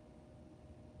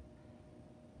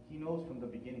 He knows from the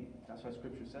beginning. That's why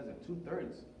Scripture says that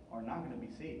 2/3 are not going to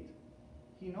be saved.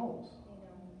 He knows.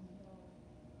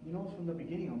 He knows from the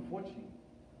beginning, unfortunately.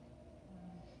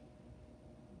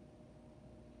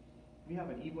 We have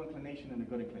an evil inclination and a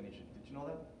good inclination. Did you know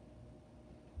that?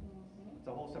 It's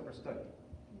a whole separate study,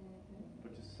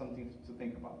 but just something to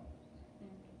think about.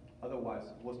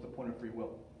 Otherwise, what's the point of free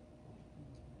will?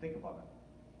 Think about that.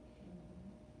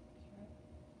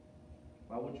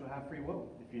 Why would you have free will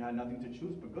if you had nothing to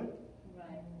choose but good?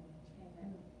 Right.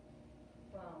 Amen.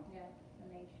 Wow. Yeah.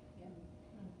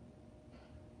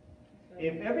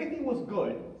 If everything was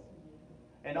good,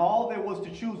 and all there was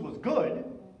to choose was good,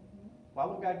 why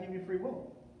would God give you free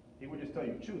will? He would just tell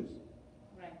you, choose.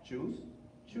 Right. Choose,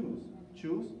 choose,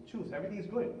 choose, choose. Everything is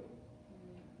good.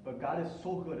 But God is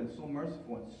so good and so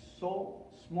merciful and so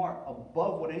smart,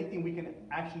 above what anything we can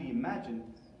actually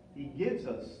imagine. He gives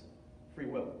us free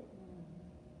will.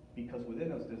 Because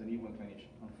within us there's an evil inclination,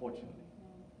 unfortunately.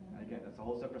 And again, that's a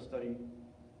whole separate study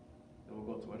that we'll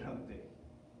go to another day.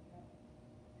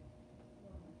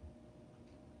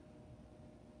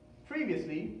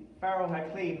 Previously, Pharaoh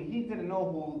had claimed he didn't know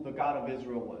who the God of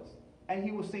Israel was. And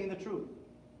he was saying the truth.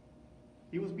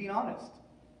 He was being honest.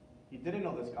 He didn't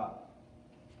know this God.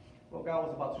 Well, God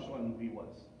was about to show him who he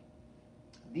was.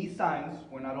 These signs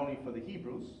were not only for the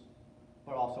Hebrews,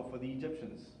 but also for the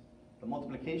Egyptians. The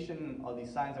multiplication of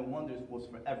these signs and wonders was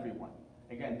for everyone.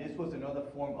 Again, this was another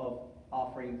form of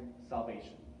offering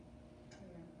salvation.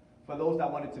 For those that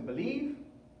wanted to believe,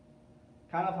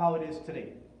 kind of how it is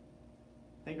today.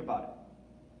 Think about it.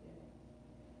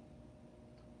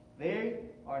 They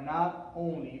are not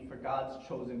only for God's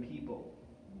chosen people.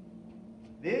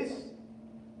 This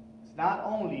is not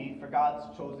only for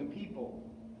God's chosen people.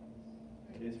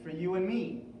 It is for you and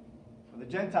me, for the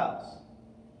Gentiles.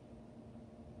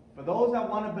 For those that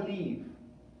want to believe,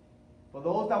 for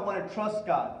those that want to trust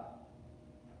God,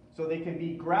 so they can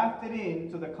be grafted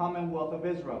into the commonwealth of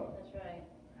Israel. That's right.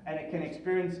 And it can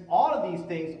experience all of these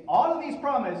things, all of these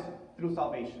promises through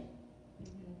salvation.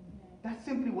 That's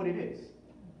simply what it is.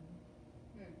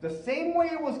 The same way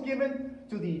it was given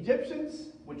to the Egyptians,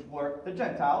 which were the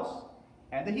Gentiles,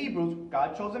 and the Hebrews,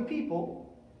 God's chosen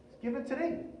people, it's given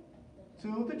today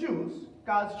to the Jews,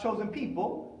 God's chosen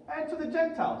people, and to the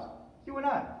Gentiles, you and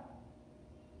I.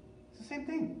 It's the same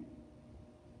thing.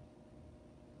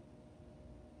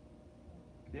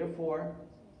 Therefore,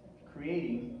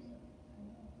 creating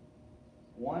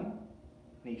one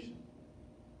nation.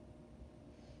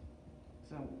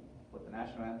 So, what the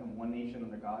national anthem, one nation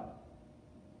under God.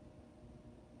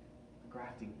 The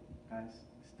grafting, guys.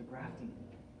 It's the grafting.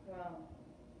 Wow.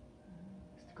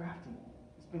 It's the grafting.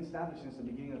 It's been established since the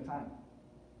beginning of time,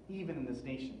 even in this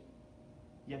nation.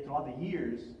 Yet throughout the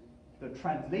years, the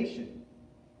translation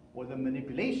or the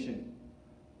manipulation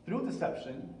through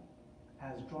deception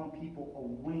has drawn people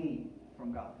away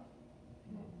from God.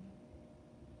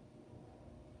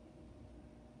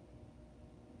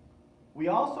 We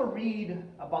also read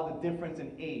about the difference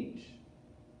in age.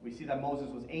 We see that Moses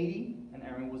was 80 and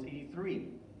Aaron was 83.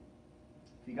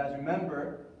 If you guys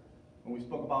remember, when we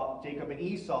spoke about Jacob and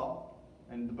Esau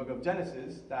in the book of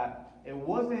Genesis, that it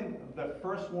wasn't the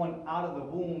first one out of the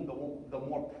womb, the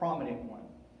more prominent one.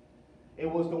 It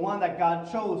was the one that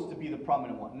God chose to be the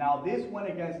prominent one. Now, this went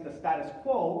against the status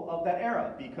quo of that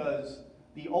era, because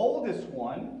the oldest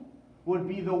one would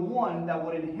be the one that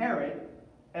would inherit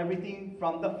everything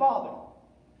from the father.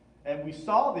 And we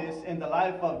saw this in the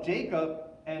life of Jacob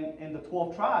and in the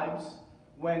 12 tribes,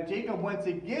 when Jacob went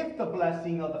to give the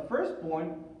blessing of the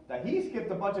firstborn, that he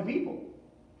skipped a bunch of people.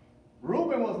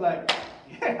 Reuben was like,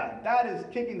 yeah, Dad is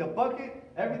kicking the bucket,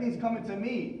 everything's coming to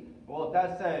me. Well,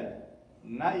 Dad said,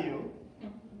 not you,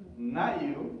 not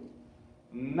you,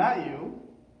 not you.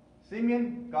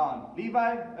 Simeon, gone.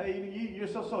 Levi, you're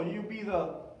so, you be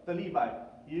the Levite.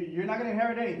 You're not going to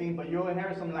inherit anything, but you'll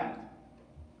inherit some land.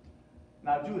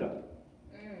 Now, Judah.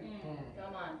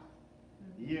 Come on.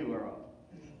 You are up.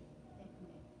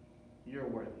 You're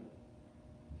worthy.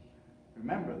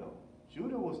 Remember, though,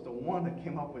 Judah was the one that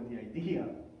came up with the idea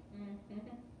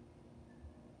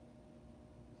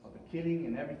of the killing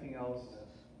and everything else,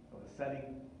 of the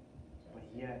setting, but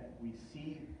yet we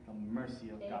see the mercy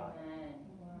of God. Amen.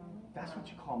 That's what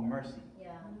you call mercy.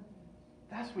 Yeah.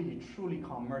 That's what you truly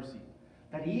call mercy.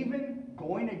 That even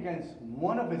going against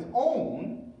one of his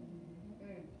own,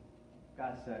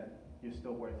 God said, you're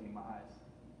still worthy in my eyes.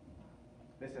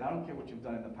 Listen, I don't care what you've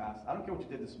done in the past. I don't care what you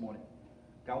did this morning.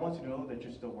 God wants you to know that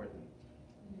you're still worthy.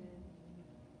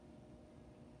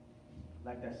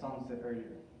 Like that song said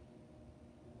earlier.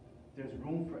 There's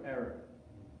room for error.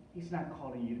 He's not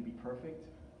calling you to be perfect.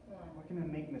 We're going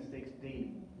to make mistakes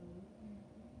daily.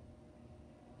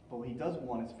 But what he does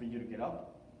want is for you to get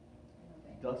up,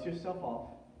 dust yourself off,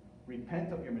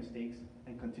 repent of your mistakes,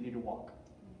 and continue to walk.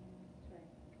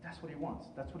 That's what he wants.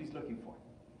 That's what he's looking for.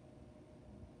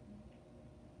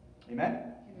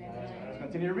 Amen? Let's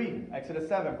continue to read. Exodus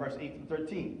 7, verse 8 through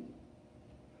 13.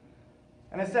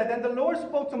 And it said, Then the Lord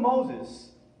spoke to Moses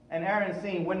and Aaron,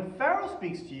 saying, When Pharaoh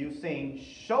speaks to you, saying,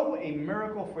 Show a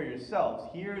miracle for yourselves.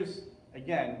 Here's,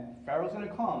 again, Pharaoh's going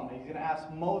to come, and he's going to ask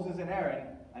Moses and Aaron,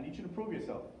 I need you to prove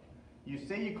yourself. You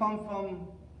say you come from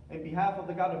in behalf of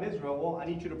the God of Israel. Well, I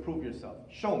need you to prove yourself.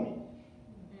 Show me.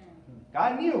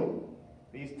 God knew.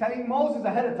 He's telling Moses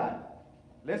ahead of time.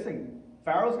 Listen,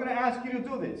 Pharaoh's going to ask you to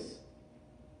do this.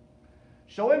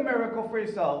 Show a miracle for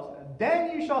yourselves.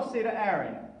 Then you shall say to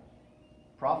Aaron,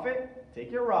 Prophet, take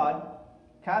your rod,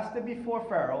 cast it before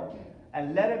Pharaoh,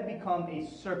 and let it become a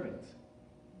serpent.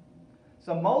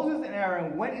 So Moses and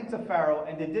Aaron went into Pharaoh,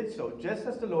 and they did so, just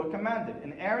as the Lord commanded.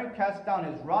 And Aaron cast down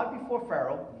his rod before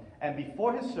Pharaoh and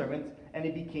before his servants, and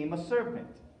it became a serpent.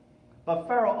 But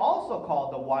Pharaoh also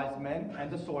called the wise men and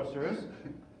the sorcerers,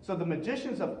 so the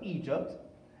magicians of Egypt,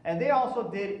 and they also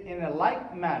did in a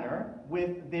like manner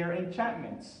with their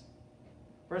enchantments.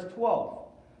 Verse 12.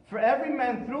 For every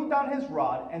man threw down his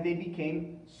rod, and they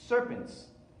became serpents.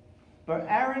 But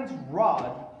Aaron's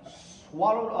rod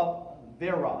swallowed up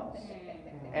their rods.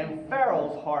 And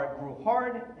Pharaoh's heart grew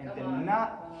hard and did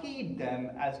not heed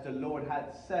them as the Lord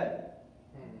had said.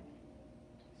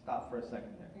 Stop for a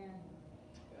second there.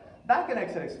 Back in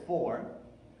Exodus 4,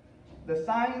 the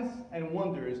signs and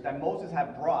wonders that Moses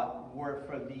had brought were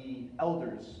for the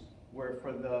elders,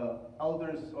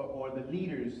 or the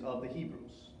leaders of the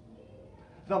Hebrews.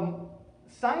 The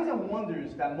signs and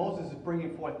wonders that Moses is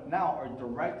bringing forth now are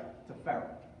direct to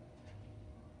Pharaoh.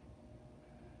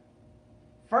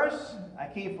 First, I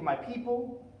came for my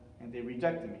people, and they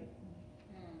rejected me.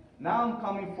 Now I'm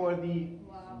coming for the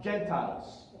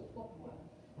Gentiles,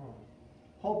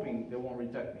 hoping they won't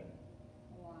reject me.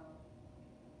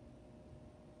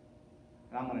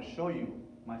 And I'm going to show you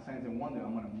my signs and wonders.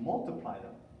 I'm going to multiply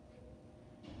them.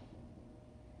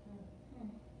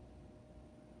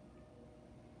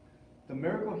 The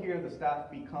miracle here of the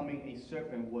staff becoming a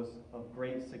serpent was of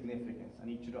great significance. I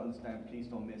need you to understand. Please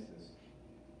don't miss this.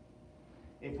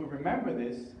 If we remember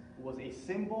this, it was a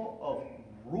symbol of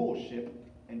rulership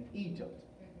in Egypt.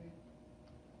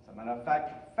 As a matter of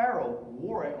fact, Pharaoh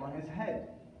wore it on his head.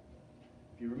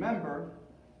 If you remember,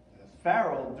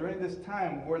 Pharaoh during this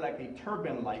time wore like a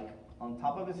turban-like on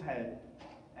top of his head,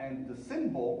 and the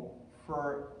symbol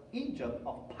for Egypt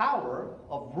of power,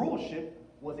 of rulership,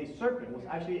 was a serpent. It was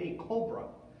actually a cobra.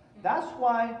 That's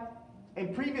why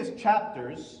in previous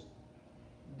chapters,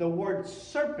 the word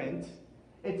serpent,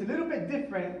 it's a little bit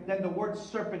different than the word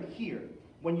serpent here.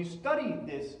 When you study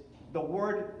this, the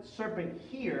word serpent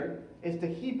here is the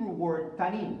Hebrew word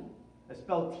tanin. It's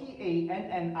spelled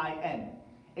T-A-N-N-I-N.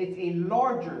 It's a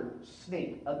larger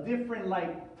snake, a different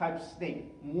type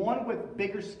snake. One with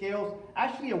bigger scales,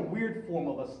 actually a weird form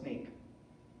of a snake.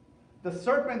 The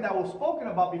serpent that was spoken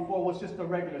about before was just a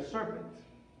regular serpent.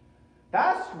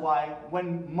 That's why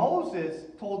when Moses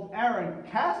told Aaron,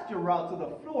 cast your rod to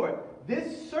the floor,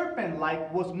 this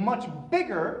serpent-like was much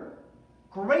bigger,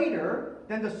 greater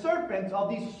than the serpents of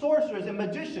these sorcerers and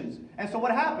magicians. And so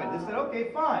what happened? They said,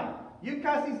 okay, fine. You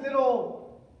cast these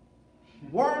little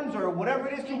worms or whatever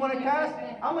it is you want to cast.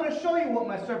 I'm going to show you what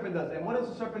my serpent does. And what does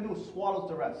the serpent do? It swallows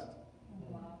the rest.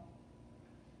 Wow.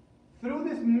 Through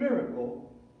this miracle,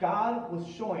 God was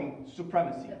showing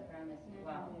supremacy.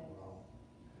 Wow.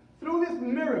 Through this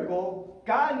miracle,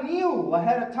 God knew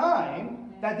ahead of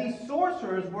time that these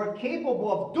sorcerers were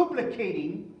capable of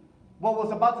duplicating what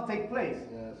was about to take place.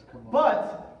 Yes, come on.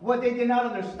 But what they did not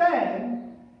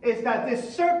understand is that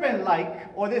this serpent-like,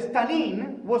 or this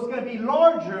tanin, was going to be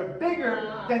larger,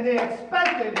 bigger than they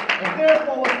expected, and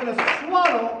therefore was going to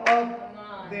swallow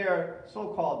up their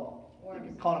so-called, you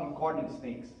can call them garden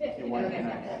snakes, if you want to.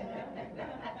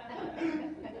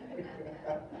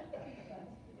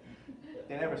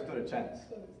 They never stood a chance.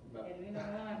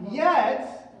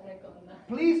 Yet,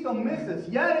 please don't miss this.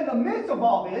 Yet in the midst of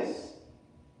all this,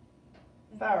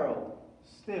 Pharaoh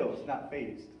still is not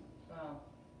fazed.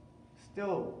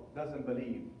 Still doesn't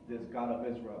believe this God of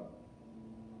Israel.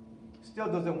 Still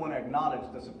doesn't want to acknowledge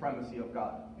the supremacy of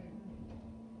God.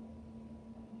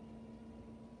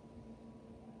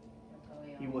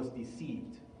 He was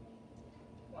deceived.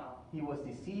 Wow. He was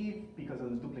deceived because of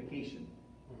the duplication.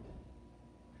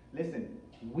 Listen,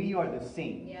 we are the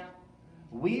same. Yeah.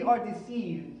 We are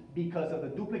deceived because of the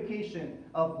duplication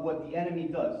of what the enemy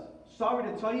does. Sorry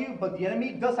to tell you, but the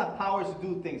enemy does have powers to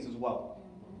do things as well.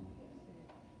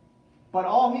 But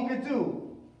all he could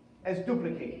do is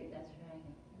duplicate. That's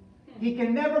right. He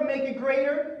can never make it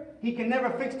greater. He can never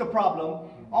fix the problem.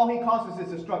 All he causes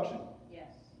is destruction.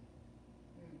 Yes.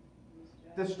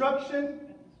 Destruction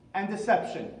and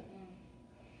deception.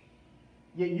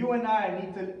 Yet you and I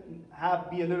need to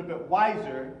be a little bit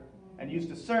wiser and use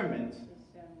discernment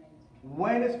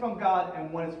when it's from God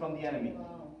and when it's from the enemy.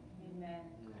 Wow. Amen.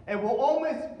 It will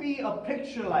always be a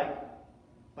picture like,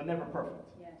 but never perfect.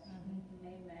 Yes.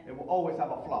 Amen. It will always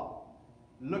have a flaw.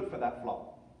 Look for that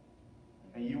flaw.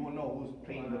 And you will know who's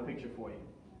painting the picture for you.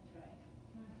 That's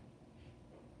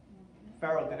right.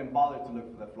 Pharaoh didn't bother to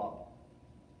look for the flaw.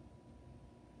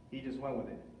 He just went with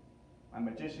it. My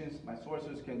magicians, my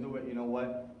sorcerers can do it. You know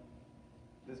what?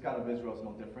 This God of Israel is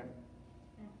no different.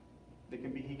 He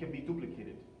can be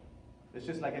duplicated. It's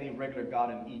just like any regular God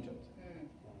in Egypt.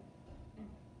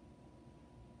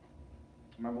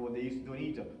 Remember what they used to do in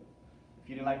Egypt? If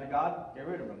you didn't like the God, get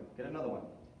rid of him. Get another one.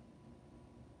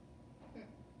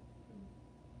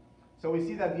 So we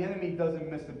see that the enemy doesn't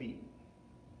miss a beat.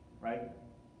 Right?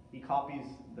 He copies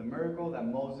the miracle that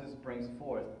Moses brings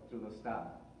forth through the staff.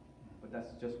 But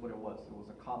that's just what it was. It was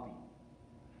a copy.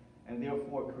 And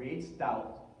therefore creates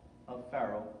doubt of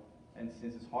Pharaoh. And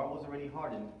since his heart was already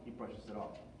hardened, he brushes it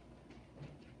off.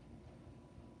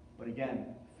 But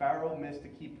again, Pharaoh missed the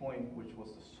key point, which was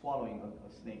the swallowing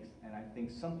of snakes. And I think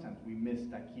sometimes we miss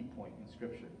that key point in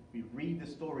Scripture. We read the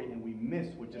story and we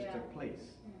miss what just took place.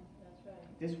 That's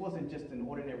right. This wasn't just an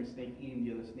ordinary snake eating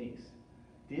the other snakes.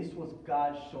 This was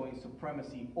God showing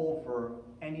supremacy over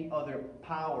any other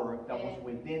power that was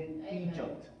within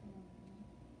Egypt.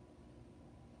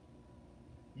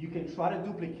 You can try to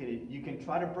duplicate it. You can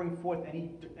try to bring forth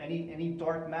any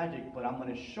dark magic, but I'm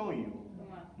going to show you.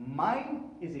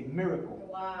 Mine is a miracle.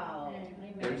 Wow.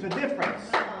 There's a difference.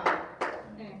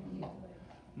 Come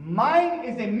Mine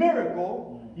is a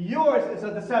miracle. Yours is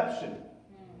a deception.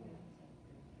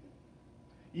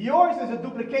 Yours is a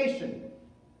duplication.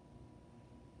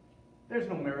 There's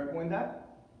no miracle in that.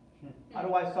 How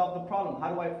do I solve the problem?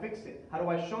 How do I fix it? How do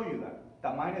I show you that?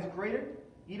 That mine is greater?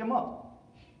 Eat them up.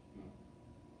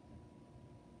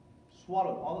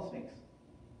 Swallowed all the snakes.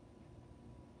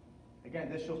 Again,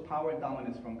 this shows power and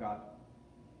dominance from God.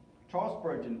 Charles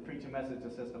Spurgeon preached a message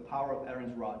that says the power of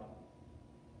Aaron's rod.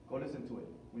 Go listen to it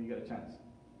when you get a chance.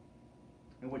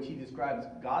 In which he describes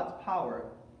God's power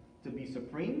to be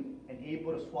supreme and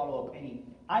able to swallow up any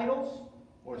idols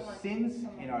or sins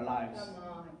in our lives.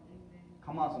 on.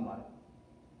 Come on, somebody.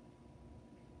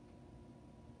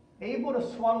 Able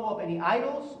to swallow up any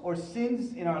idols or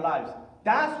sins in our lives.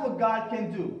 That's what God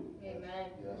can do.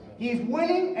 Amen. Yes. He's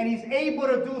willing and he's able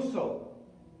to do so.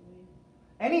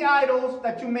 Any idols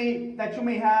that you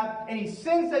may have, any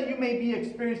sins that you may be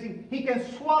experiencing, he can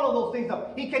swallow those things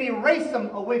up. He can erase them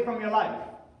away from your life.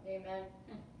 Amen.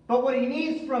 But what he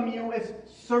needs from you is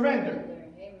surrender.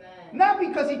 Amen. Not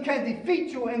because he can't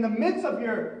defeat you in the midst of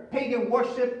your pagan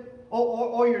worship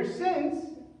or your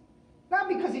sins. Not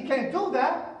because he can't do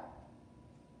that.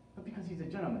 But because he's a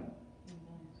gentleman.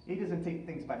 He doesn't take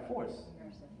things by force.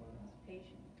 Patient.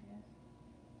 Yes.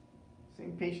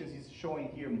 Same patience he's showing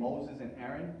here Moses and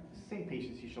Aaron. Same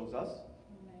patience he shows us.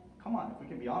 Come on, if we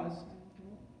can be honest.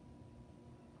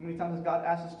 How many times has God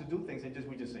asked us to do things and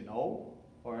we just say no?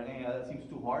 Or that seems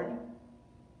too hard?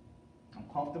 I'm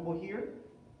comfortable here.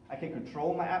 I can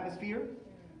control my atmosphere.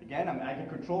 Again, I can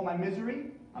control my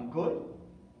misery. I'm good.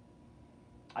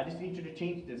 I just need you to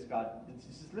change this, God. It's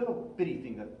this little bitty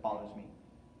thing that bothers me.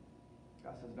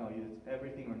 God says, no, it's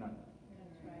everything or none.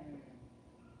 That's right.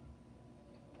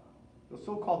 The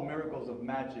so-called miracles of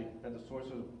magic that the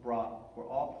sorcerers brought were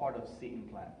all part of Satan's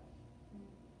plan.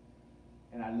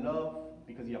 And I love,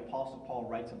 because the Apostle Paul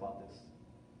writes about this.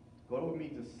 Go with me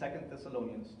to 2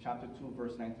 Thessalonians chapter 2,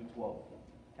 verse 9 through 12.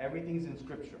 Everything's in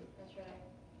Scripture. That's right.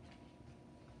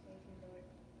 Thank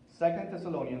you, Lord. 2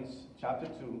 Thessalonians chapter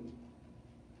 2.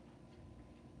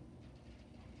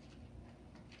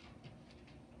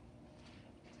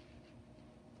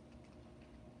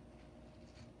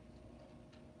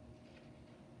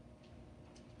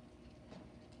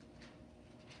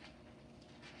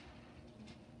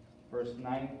 Verse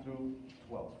 9 through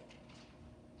 12.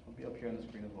 It'll be up here on the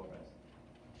screen as well, guys.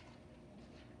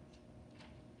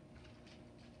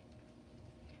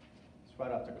 It's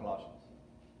right after Colossians.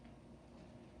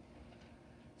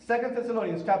 2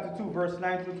 Thessalonians chapter 2, verse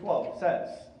 9 through 12 says,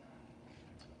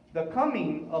 the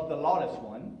coming of the lawless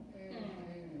one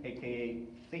aka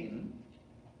Satan,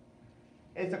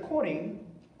 is according,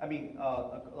 the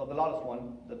lawless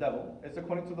one, the devil, is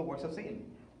according to the works of Satan.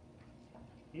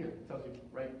 Here, it tells you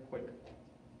right quick.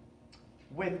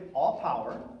 With all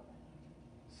power,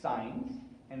 signs,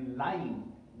 and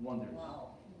lying wonders.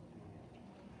 Wow.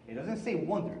 It doesn't say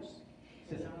wonders.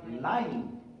 It says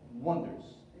lying wonders.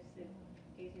 Specific,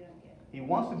 in case you don't get it. He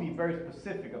wants to be very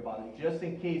specific about it, just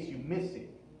in case you miss it.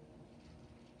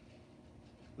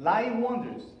 Lying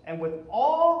wonders, and with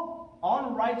all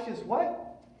unrighteous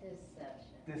what?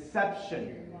 Deception.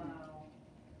 Deception. Wow.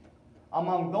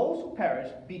 Among those who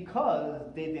perish, because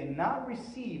they did not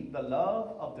receive the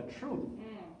love of the truth,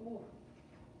 Ooh.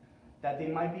 that they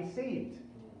might be saved.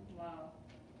 Wow.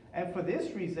 And for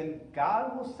this reason,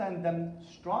 God will send them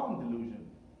strong delusion,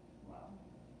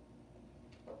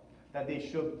 Wow. that they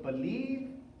should believe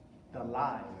the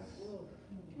lies.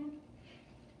 Ooh.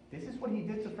 This is what he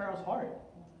did to Pharaoh's heart.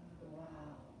 Wow.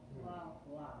 Wow.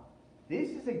 Wow. This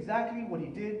is exactly what he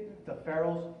did to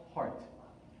Pharaoh's heart.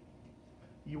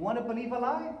 You want to believe a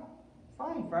lie?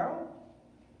 Fine, Pharaoh.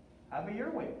 Have it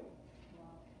your way. Wow.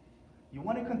 You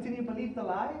want to continue to believe the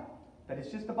lie? That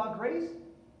it's just about grace?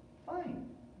 Fine.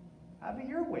 Have it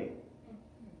your way.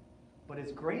 But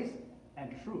it's grace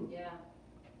and truth. Yeah.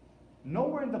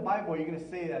 Nowhere in the Bible are you going to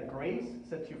say that grace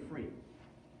sets you free.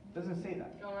 It doesn't say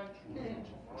that. Come on.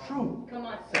 Truth. Come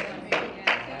on. sets Come you on. free.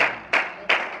 Yeah.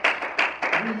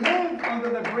 We live under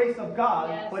the grace of God,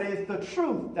 Yes. but it's the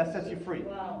truth that sets you free.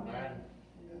 Wow. Yes. Amen.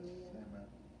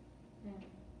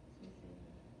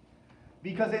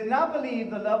 Because they did not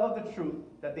believe the love of the truth,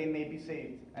 that they may be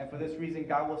saved. And for this reason,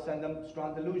 God will send them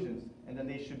strong delusions, and then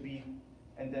they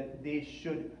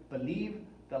should believe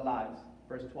the lies.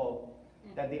 Verse 12.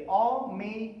 That they all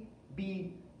may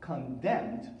be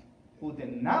condemned who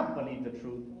did not believe the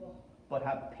truth, but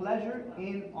have pleasure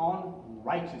in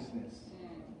unrighteousness.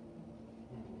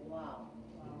 Wow.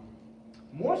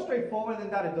 More straightforward than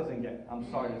that it doesn't get, I'm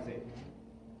sorry to say.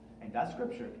 And that's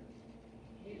scripture,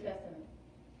 New Testament.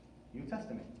 New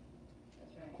Testament,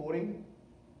 That's right. quoting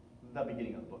the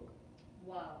beginning of the book.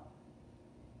 Wow.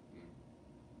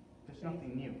 There's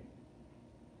nothing new.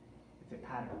 It's a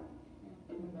pattern.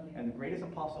 Unbelievable. And the greatest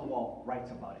apostle of all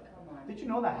writes about it. Come on. Did you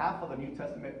know that half of the New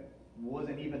Testament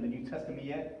wasn't even the New Testament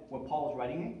yet when Paul was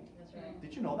writing it? That's right.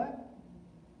 Did you know that?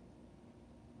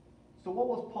 So what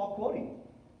was Paul quoting?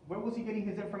 Where was he getting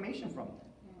his information from?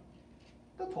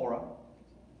 The Torah,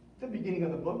 the beginning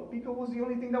of the book, because it was the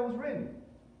only thing that was written.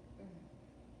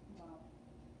 Wow.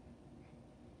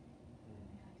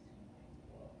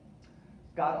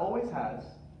 God always has,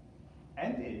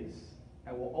 and is,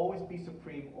 and will always be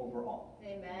supreme over all.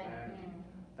 Amen.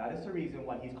 That is the reason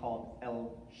why he's called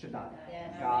El Shaddai,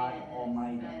 Yes. God Yes.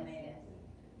 Almighty. Yes.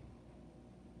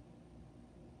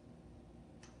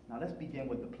 Now let's begin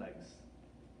with the plagues.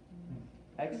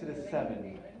 Exodus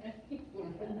 7.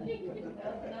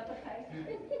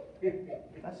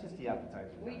 That's just the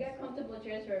appetizer. We got comfortable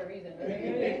chairs for a reason.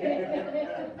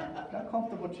 Got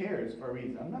comfortable chairs for a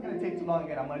reason. I'm not going to take too long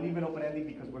again. I'm going to leave it open-ended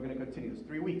because we're going to continue. It's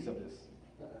 3 weeks of this.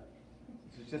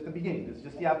 This is just the beginning. This is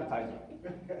just the appetizer.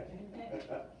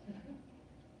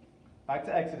 Back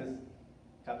to Exodus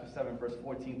chapter 7, verse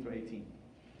 14 through 18.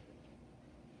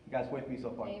 You guys with me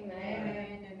so far?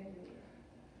 Amen.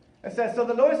 It says, so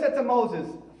the Lord said to Moses,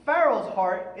 Pharaoh's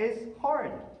heart is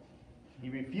hard. He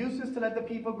refuses to let the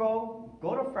people go.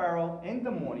 Go to Pharaoh in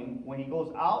the morning when he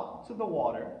goes out to the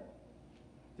water.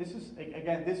 This is,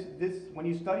 again, this when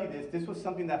you study this was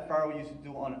something that Pharaoh used to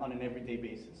do on an everyday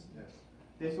basis. Yes.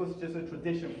 This was just a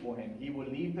tradition for him. He would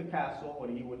leave the castle, or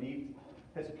he would leave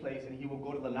his place, and he would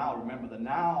go to the Nile. Remember, the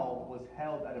Nile was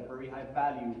held at a very high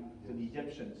value to the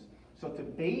Egyptians. So to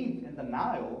bathe in the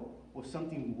Nile was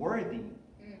something worthy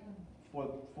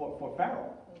for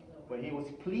Pharaoh, where he was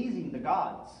pleasing the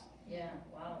gods. Yeah,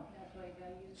 wow.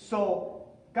 So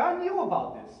God knew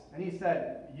about this, and he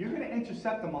said, you're going to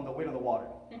intercept him on the way to the water.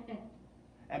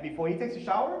 And before he takes a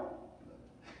shower,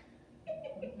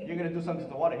 you're going to do something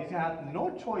to the water. He's going to have no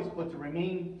choice but to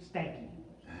remain stanky.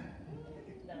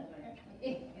 That's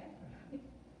right.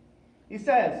 He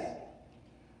says,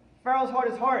 Pharaoh's heart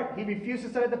is hard. He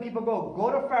refuses to let the people go.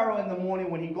 Go to Pharaoh in the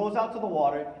morning when he goes out to the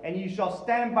water, and you shall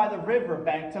stand by the river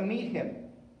bank to meet him.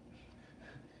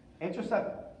 Intercept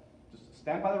him. Just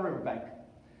stand by the river bank.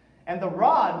 And the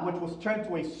rod, which was turned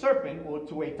to a serpent, or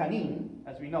to a tanin,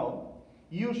 as we know,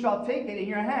 you shall take it in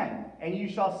your hand, and you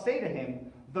shall say to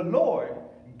him, the Lord,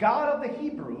 God of the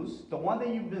Hebrews, the one that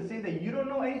you've been saying that you don't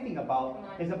know anything about,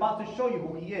 is about to show you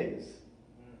who he is.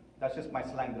 That's just my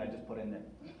slang that I just put in there.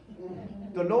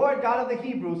 The Lord God of the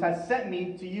Hebrews has sent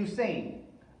me to you, saying,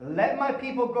 let my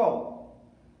people go,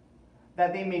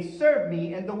 that they may serve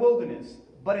me in the wilderness.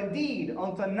 But indeed,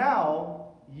 until now,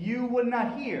 you would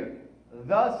not hear.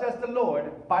 Thus says the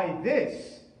Lord, by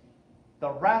this,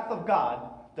 the wrath of God,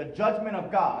 the judgment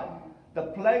of God, the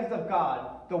plagues of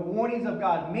God, the warnings of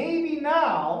God, maybe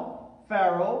now,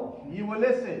 Pharaoh, you will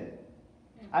listen.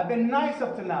 I've been nice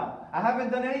up to now. I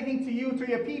haven't done anything to you, to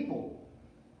your people.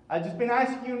 I've just been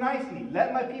asking you nicely.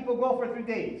 Let my people go for 3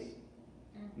 days.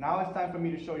 Now it's time for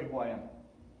me to show you who I am.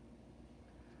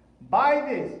 By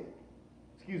this,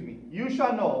 you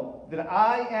shall know that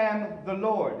I am the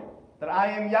Lord, that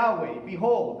I am Yahweh.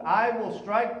 Behold, I will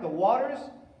strike the waters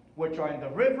which are in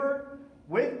the river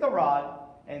with the rod,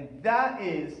 and that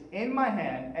is in my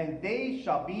hand, and they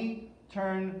shall be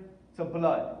turned to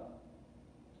blood.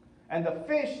 And the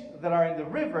fish that are in the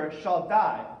river shall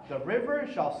die. The river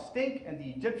shall stink, and the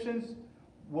Egyptians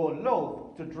will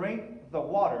loathe to drink the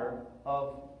water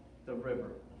of the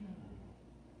river.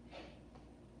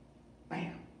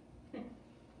 Bam.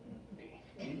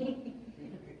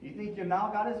 You think your now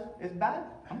God is bad?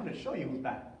 I'm going to show you who's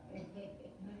bad.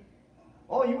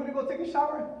 Oh, you want to go take a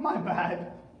shower? My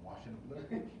bad. Washing the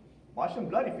blood. Wash in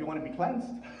blood if you want to be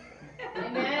cleansed.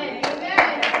 Amen.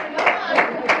 Amen.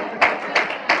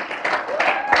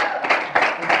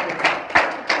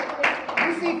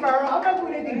 You see, Pharaoh, I'm not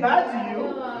doing anything bad to you.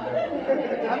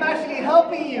 I'm actually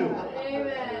helping you.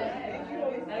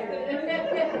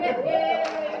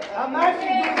 I'm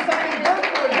actually doing something good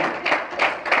for you.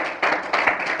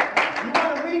 You want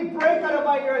to really break out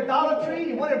of your idolatry?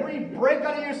 You want to really break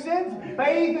out of your sins?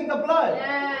 Bathe in the blood.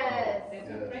 Yes. Yes,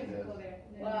 yes.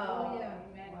 Wow.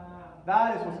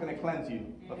 That is what's going to cleanse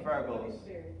you. But Pharaoh goes,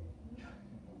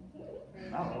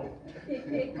 no.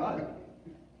 God.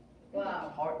 Wow.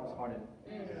 His heart was hardened.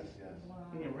 Yes, yes.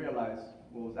 He didn't realize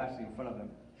what was actually in front of him.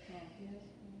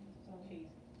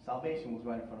 Salvation was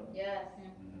right in front of him. Yes.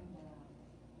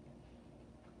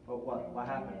 But what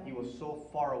happened? He was so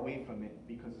far away from it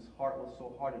because his heart was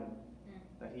so hardened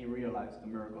that he realized the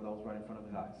miracle that was right in front of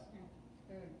his eyes.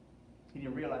 He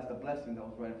didn't realize the blessing that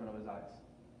was right in front of his eyes.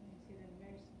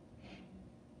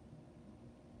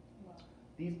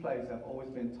 These plagues have always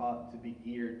been taught to be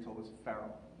geared towards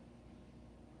Pharaoh.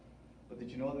 But did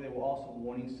you know that they were also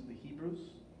warnings to the Hebrews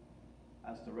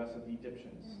as the rest of the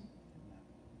Egyptians?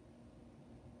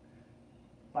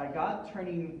 By God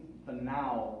turning the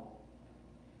Nile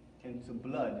into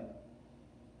blood,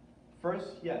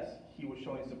 first, yes, he was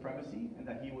showing supremacy and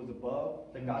that he was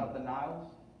above the God of the Niles,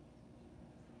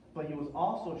 but he was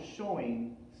also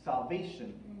showing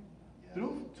salvation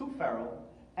through to Pharaoh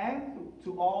and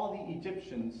to all the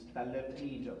Egyptians that lived in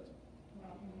Egypt.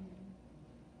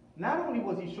 Not only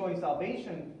was he showing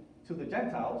salvation to the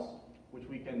Gentiles, which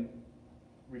we can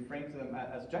refrain to them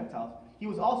as Gentiles, he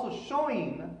was also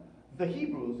showing the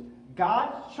Hebrews,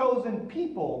 God's chosen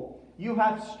people, you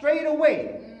have strayed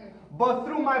away, but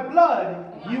through my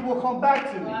blood you will come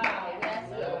back to me. Wow. Yes,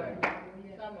 Lord.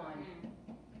 Come on.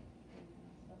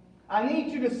 I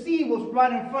need you to see what's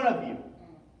right in front of you.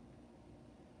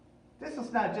 This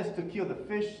is not just to kill the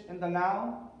fish in the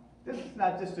Nile. This is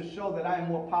not just to show that I am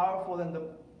more powerful than the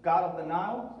God of the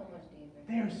Nile. So much deeper.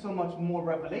 There's so much more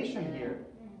revelation here.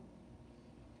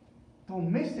 Don't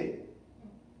miss it.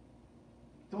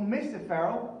 Don't miss it,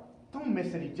 Pharaoh. Don't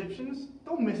miss it, Egyptians.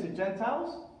 Don't miss it,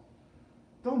 Gentiles.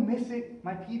 Don't miss it,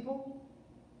 my people.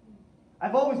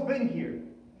 I've always been here,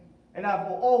 and I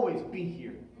will always be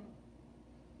here.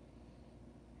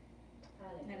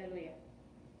 Hallelujah.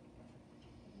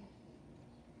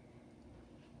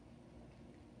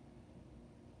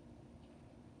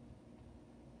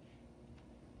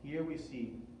 Here we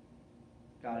see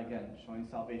God again showing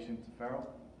salvation to Pharaoh,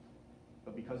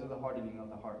 but because of the hardening of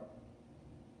the heart,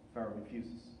 Pharaoh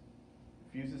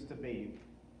refuses to bathe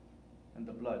in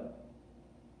the blood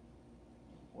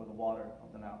or the water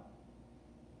of the Nile.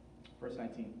 Verse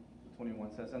 19 to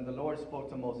 21 says, And the Lord spoke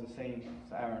to Moses, saying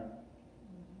to Aaron,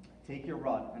 Take your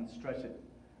rod and stretch it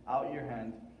out your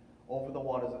hand over the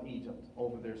waters of Egypt,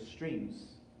 over their streams.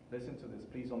 Listen to this,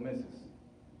 please don't miss this,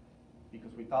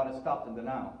 because we thought it stopped in the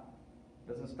Nile.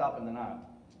 It doesn't stop in the Nile.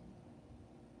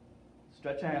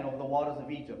 Stretch your hand over the waters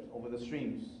of Egypt, over the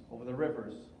streams, over the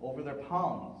rivers, over their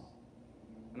ponds,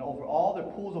 and over all their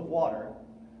pools of water,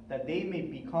 that they may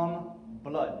become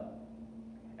blood.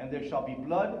 And there shall be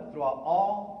blood throughout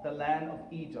all the land of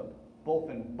Egypt, both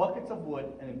in buckets of wood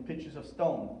and in pitchers of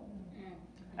stone.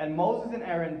 And Moses and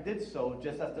Aaron did so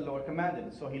just as the Lord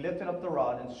commanded. So he lifted up the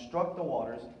rod and struck the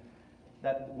waters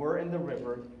that were in the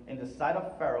river in the sight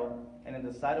of Pharaoh and in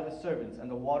the sight of his servants, and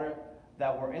the water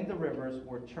that were in the rivers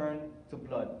were turned to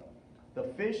blood. The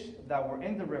fish that were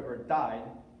in the river died,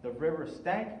 the river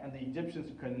stank, and the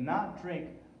Egyptians could not drink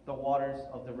the waters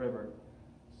of the river.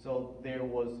 So there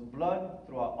was blood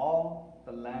throughout all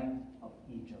the land of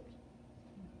Egypt.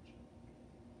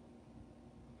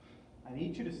 I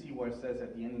need you to see where it says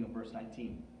at the ending of verse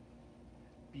 19.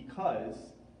 Because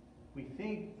we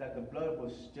think that the blood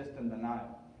was just in the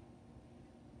Nile.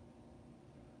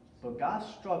 But God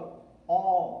struck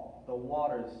all the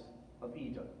waters of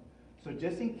Egypt. So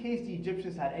just in case the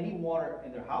Egyptians had any water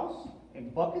in their house, in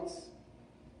buckets,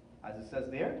 as it says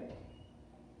there,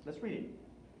 let's read it.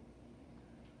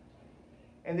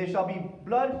 And there shall be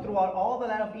blood throughout all the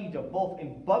land of Egypt, both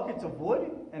in buckets of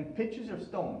wood and pitchers of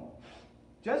stone.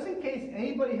 Just in case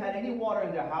anybody had any water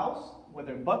in their house,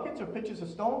 whether in buckets or pitchers of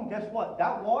stone, guess what?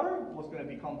 That water was going to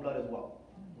become blood as well.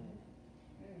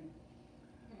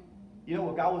 You know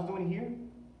what God was doing here?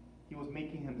 He was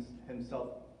making himself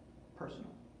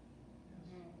personal.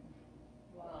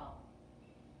 Wow.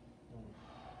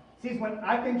 See, when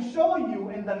I can show you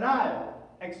in the Nile,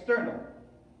 external.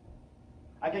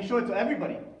 I can show it to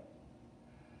everybody.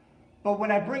 But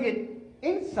when I bring it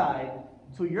inside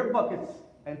to your buckets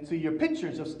and to your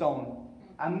pitchers of stone,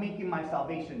 I'm making my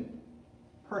salvation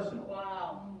personal.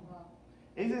 Wow.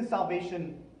 Isn't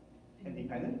salvation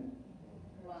independent?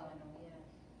 Wow. Yes.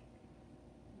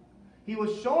 He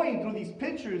was showing through these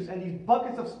pitchers and these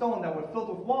buckets of stone that were filled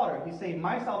with water. He's saying,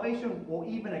 my salvation will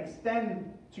even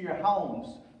extend to your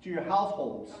homes, to your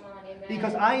households. Come on, amen.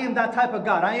 Because I am that type of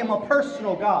God. I am a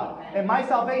personal God. And my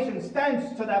salvation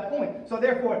stands to that point. So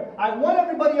therefore, I want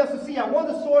everybody else to see. I want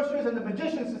the sorcerers and the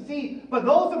magicians to see. But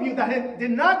those of you that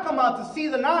did not come out to see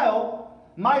the Nile,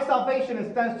 my salvation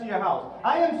extends to your house.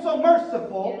 I am so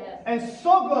merciful and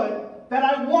so good that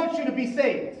I want you to be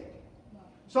saved.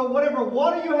 So whatever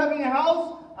water you have in your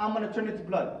house, I'm going to turn it to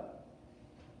blood.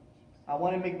 I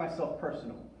want to make myself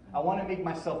personal. I want to make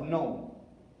myself known.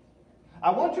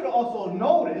 I want you to also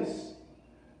notice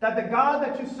that the God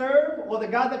that you serve or the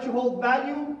God that you hold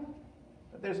value,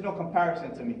 that there's no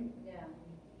comparison to me. Yeah.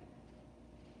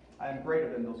 I am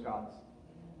greater than those gods.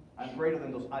 I'm greater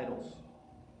than those idols.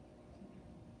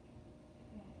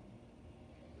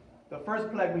 The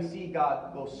first plague we see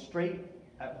God go straight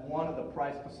at one of the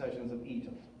prized possessions of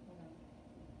Egypt,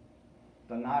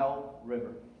 the Nile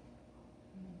River.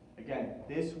 Again,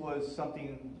 this was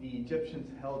something the Egyptians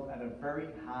held at a very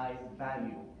high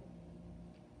value.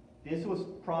 This was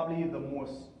probably the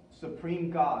most supreme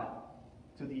god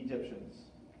to the Egyptians.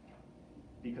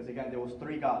 Because again, there was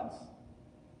 3 gods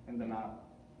in the Nile.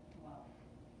 Wow.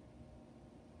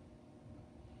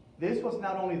 This was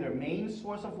not only their main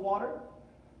source of water,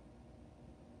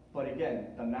 but again,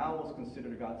 the Nile was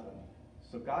considered a god to them.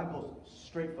 So God goes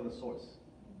straight for the source.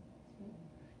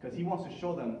 Because he wants to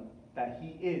show them that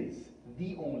he is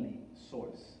the only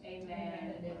source. Amen.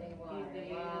 He's the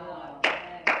living Wow. water.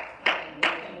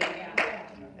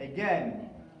 Again,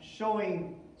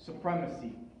 showing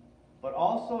supremacy, but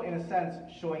also in a sense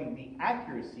showing the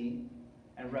accuracy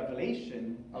and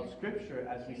revelation of Scripture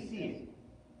as we see it.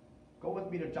 Go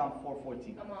with me to John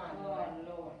 4:14. Come on, Oh, Lord.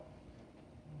 Lord.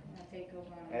 I take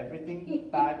over. Everything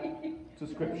back to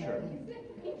Scripture.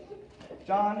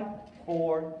 John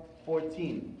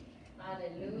 4:14.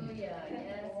 Hallelujah.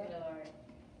 Yes, Lord.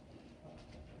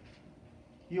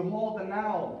 You hold the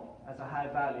Nile as a high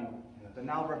value, the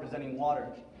Nile representing water.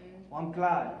 Well, I'm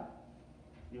glad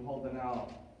you hold the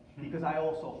Nile, because I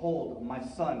also hold my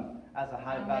son as a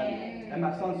high value. And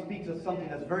my son speaks of something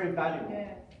that's very valuable.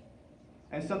 Yes.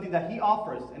 And something that he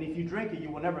offers, and if you drink it,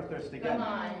 you will never thirst Come again.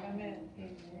 on. Amen.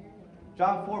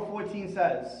 John 4:14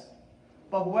 says,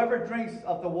 but whoever drinks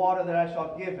of the water that I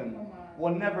shall give him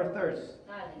will never thirst.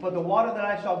 But the water that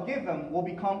I shall give him will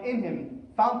become in him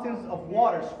fountains of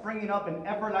water springing up in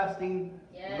everlasting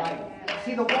life.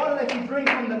 See, the water that you drink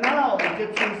from the Nile,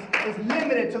 Egyptians, is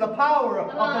limited to the power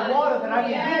of the water that I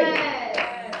can give.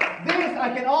 Yes. This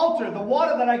I can alter. The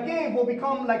water that I give will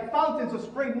become like fountains of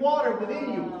spring water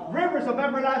within you, rivers of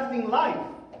everlasting life.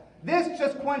 This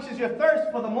just quenches your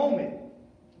thirst for the moment.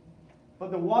 But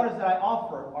the waters that I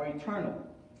offer are eternal.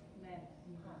 Amen.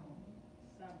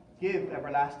 Son. Give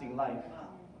everlasting life.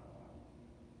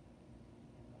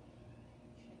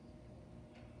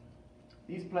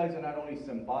 These plagues are not only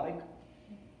symbolic,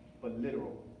 but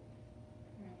literal.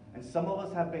 And some of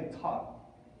us have been taught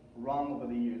wrong over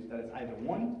the years that it's either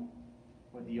one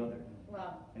or the other.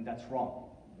 Wow. And that's wrong.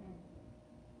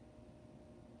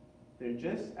 They're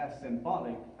just as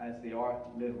symbolic as they are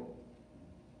literal.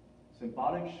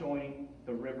 Symbolic showing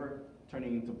the river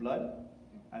turning into blood,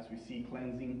 as we see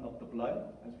cleansing of the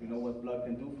blood, as we know what blood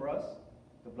can do for us,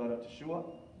 the blood of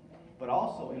Yeshua. But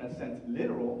also, in a sense,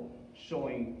 literal,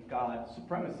 showing God's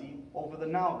supremacy over the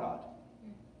Nile God.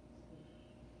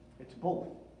 It's both.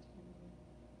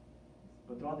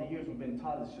 But throughout the years, we've been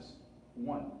taught it's just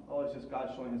one. Oh, it's just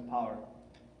God showing his power.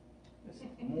 It's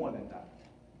more than that.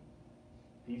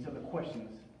 These are the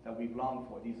questions that we've longed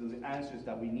for. These are the answers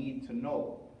that we need to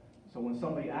know. So when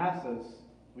somebody asks us,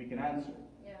 we can answer.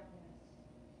 Yeah.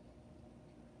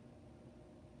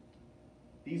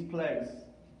 These plagues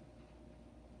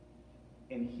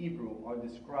in Hebrew are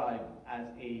described as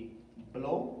a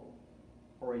blow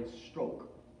or a stroke.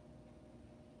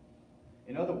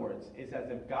 In other words, it's as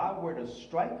if God were to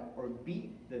strike or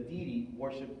beat the deity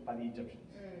worshipped by the Egyptians.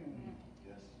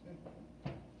 Yes.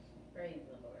 Praise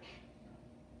the Lord.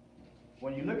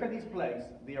 When you look at these plagues,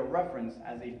 they are referenced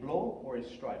as a blow or a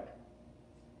strike.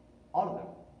 All of them.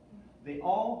 They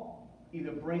all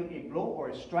either bring a blow or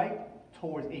a strike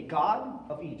towards a god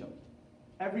of Egypt.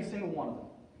 Every single one of them.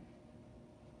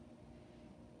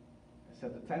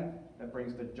 Except the 10th that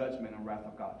brings the judgment and wrath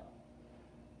of God.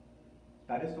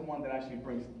 That is the one that actually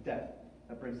brings death,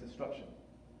 that brings destruction.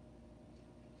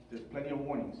 There's plenty of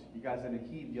warnings. You guys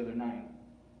didn't heed the other 9.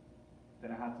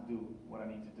 Then I have to do what I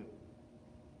need to do.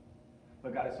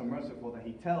 But God is so merciful that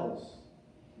he tells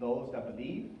those that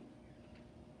believe,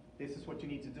 this is what you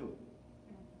need to do.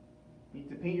 You need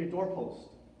to paint your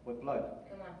doorpost with blood.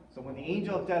 Come on. So when the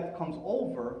angel of death comes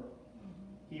over,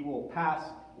 he will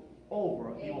pass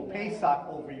over. He will Amen. Pesach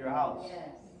over your house. Yes.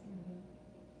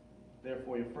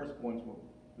 Therefore, your firstborns will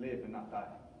live and not die.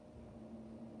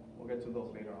 We'll get to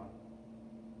those later on.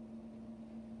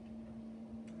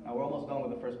 Now, we're almost done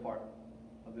with the first part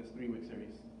of this 3-week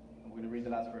series. And we're going to read the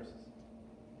last verses.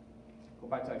 Go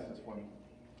back to Exodus for me.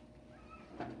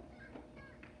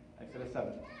 Exodus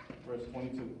 7, verse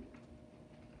 22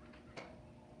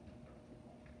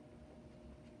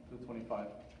 to 25.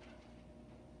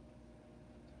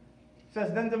 It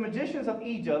says, then the magicians of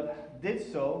Egypt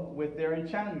did so with their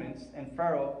enchantments, and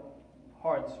Pharaoh's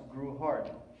hearts grew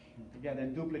hard. Again, they're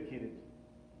duplicated.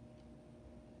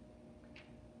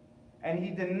 And he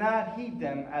did not heed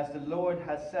them as the Lord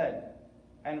has said.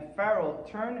 And Pharaoh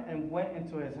turned and went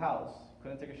into his house.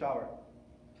 Couldn't take a shower.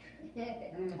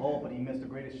 Oh, but he missed the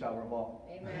greatest shower of all.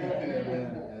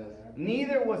 Amen.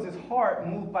 Neither was his heart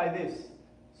moved by this.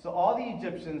 So all the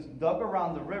Egyptians dug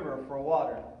around the river for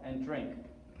water and drink,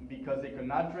 because they could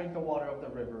not drink the water of the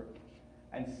river.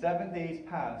 And 7 days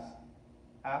passed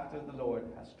after the Lord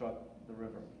had struck the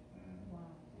river. Wow.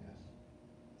 Yes.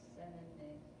 7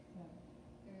 days.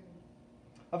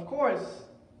 Of course,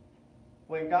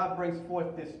 when God brings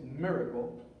forth this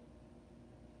miracle,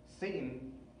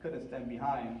 Satan couldn't stand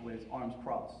behind with his arms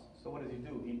crossed. So what does he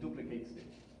do? He duplicates it.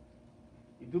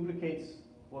 He duplicates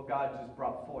what God just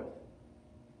brought forth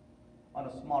on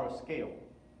a smaller scale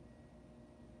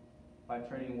by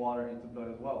turning water into blood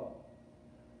as well.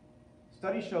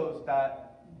 Study shows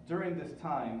that during this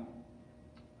time,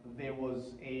 there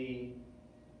was a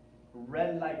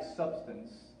red-like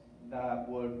substance that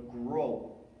would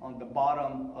grow on the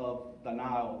bottom of the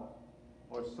Nile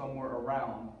or somewhere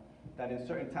around, that in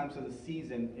certain times of the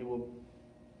season, they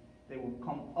would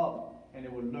come up and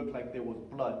it would look like there was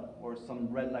blood or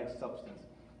some red-like substance.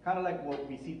 Kind of like what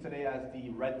we see today as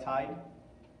the red tide.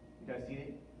 You guys see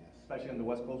it? Yes. Especially on the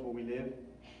West Coast where we live.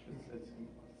 It's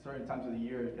certain times of the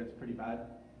year it gets pretty bad.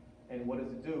 And what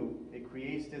does it do? It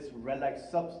creates this red-like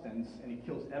substance and it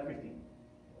kills everything.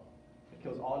 It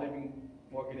kills all living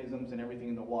organisms and everything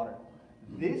in the water.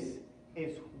 This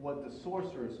is what the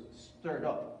sorcerers stirred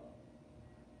up.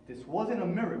 This wasn't a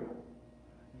miracle.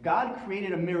 God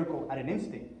created a miracle at an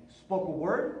instant. Spoke a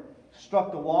word,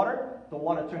 struck the water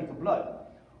turned to blood.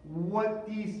 What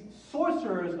these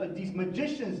sorcerers, these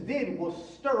magicians did was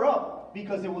stir up,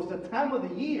 because it was the time of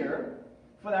the year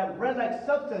for that red-like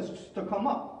substance to come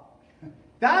up.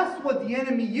 That's what the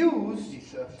enemy used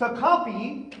to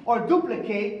copy or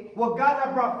duplicate what God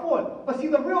had brought forth. But see,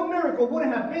 the real miracle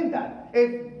wouldn't have been that.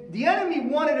 If the enemy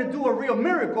wanted to do a real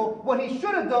miracle, what he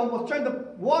should have done was turn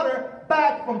the water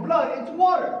back from blood into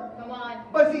water. Come on.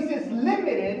 But he's just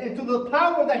limited into the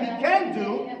power that he can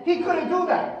do. He couldn't do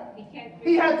that.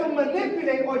 He had to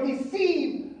manipulate or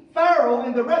deceive Pharaoh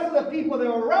and the rest of the people that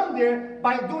were around there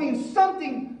by doing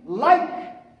something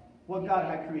like what God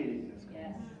had created.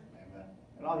 Yes. Amen.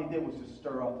 And all he did was just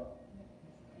stir up.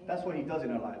 That's what he does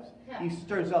in our lives. He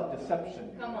stirs up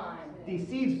deception, Come on.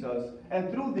 deceives us,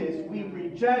 and through this we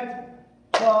reject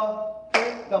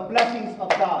the blessings of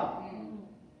God.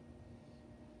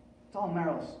 It's all a matter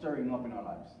of stirring up in our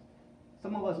lives.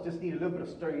 Some of us just need a little bit of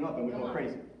stirring up and we Come go on.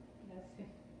 crazy.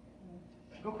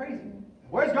 Go crazy.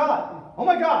 Where's God? Oh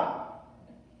my God.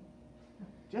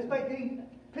 Just by getting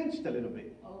pinched a little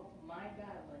bit. Oh, my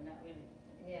God, but not really.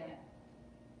 Yeah.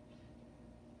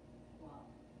 Wow.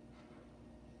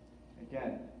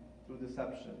 Again, through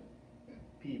deception,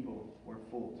 people were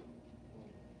fooled.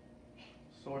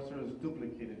 Sorcerers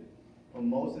duplicated what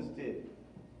Moses did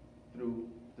through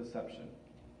deception.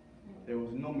 There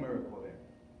was no miracle there.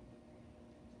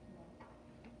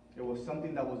 There was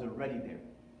something that was already there.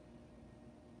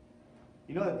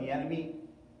 You know that the enemy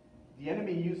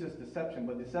uses deception,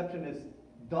 but deception is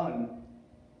done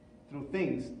through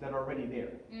things that are already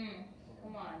there.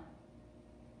 Come on.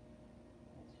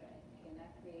 That's right.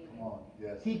 Cannot create Come on,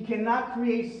 yes. He cannot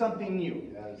create something new.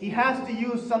 Yes. He has to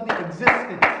use something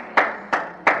existent.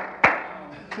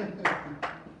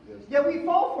 Yes. Yet we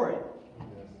fall for it.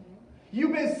 Yes.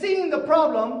 You've been seeing the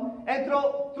problem, and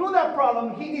through that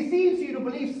problem, he deceives you to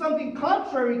believe something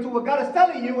contrary to what God is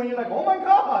telling you, and you're like, oh my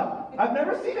God, I've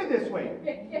never seen it this way.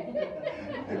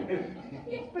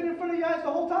 It's been in front of your eyes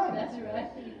the whole time. That's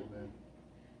right. Amen.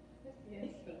 Yes.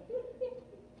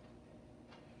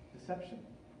 Deception.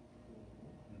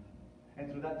 And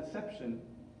through that deception,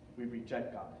 we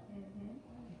reject God.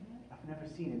 I've never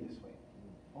seen it this way.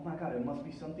 Oh my God, it must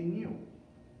be something new.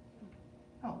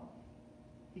 No,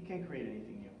 he can't create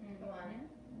anything new. Come on.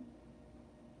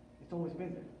 It's always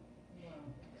been there. Wow.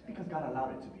 It's because God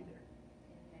allowed it to be there.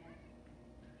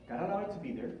 God allowed it to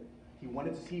be there. He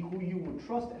wanted to see who you would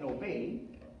trust and obey.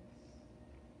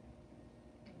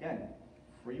 Again,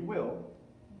 free will.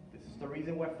 This is the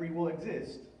reason why free will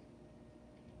exists.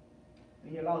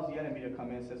 And he allows the enemy to come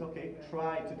in and says, okay,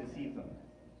 try to deceive them.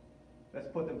 Let's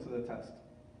put them to the test.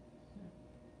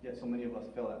 Yet so many of us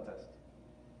fail that test.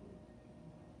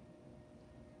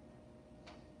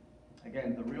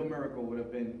 Again, the real miracle would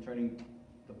have been turning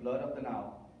the blood of the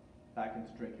Nile back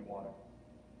into drinking water.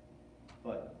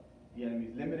 But the enemy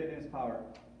is limited in his power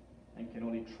and can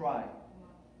only try,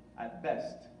 at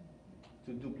best,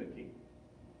 to duplicate.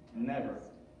 Never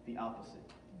the opposite.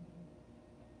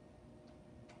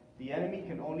 The enemy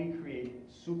can only create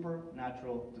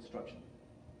supernatural destruction.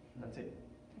 That's it.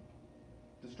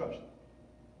 Destruction.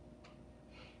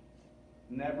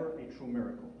 Never a true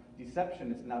miracle.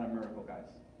 Deception is not a miracle, guys.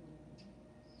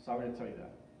 Sorry to tell you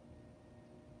that.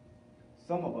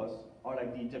 Some of us are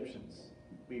like the Egyptians.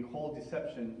 We hold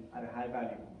deception at a high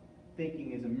value,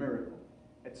 thinking is a miracle.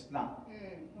 It's not.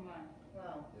 Come on.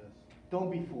 Wow. Yes. Don't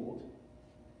be fooled.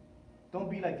 Don't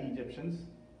be like the Egyptians.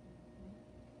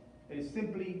 It is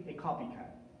simply a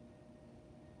copycat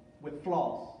with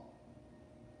flaws,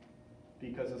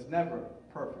 because it's never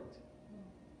perfect.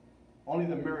 Only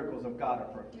the miracles of God are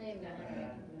perfect. Amen.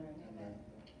 Amen.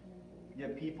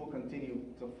 Yet people continue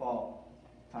to fall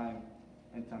time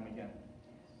and time again.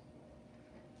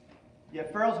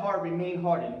 Yet Pharaoh's heart remained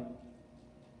hardened.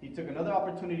 He took another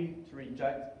opportunity to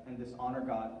reject and dishonor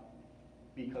God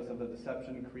because of the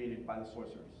deception created by the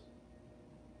sorcerers.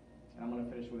 And I'm going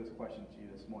to finish with this question to you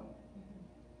this morning.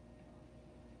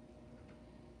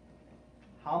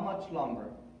 How much longer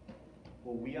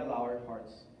will we allow our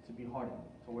hearts to be hardened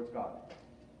towards God,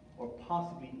 or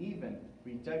possibly even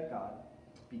reject God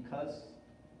because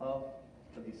of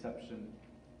the deception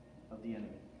of the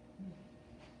enemy?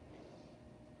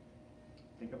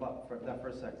 Think about that for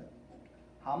a second.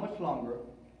 How much longer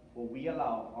will we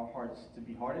allow our hearts to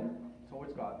be hardened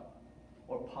towards God,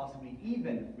 or possibly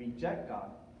even reject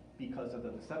God because of the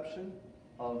deception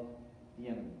of the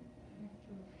enemy?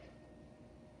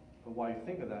 But while you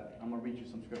think of that, I'm going to read you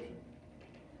some scripture.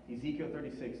 Ezekiel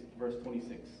 36, verse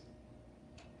 26.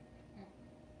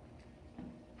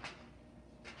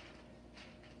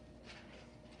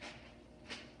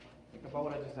 Think about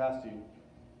what I just asked you.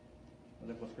 And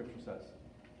look what scripture says.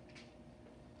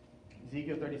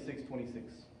 Ezekiel 36,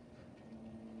 26.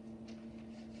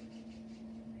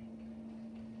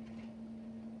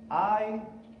 I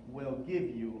will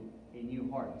give you a new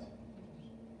heart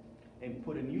and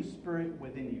put a new spirit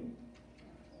within you.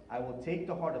 I will take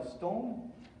the heart of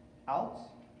stone out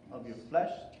of your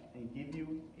flesh and give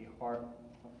you a heart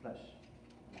of flesh.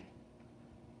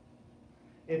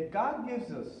 If God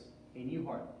gives us a new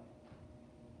heart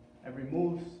and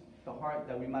removes the heart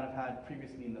that we might have had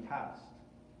previously in the past,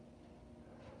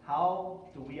 how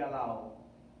do we allow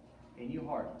a new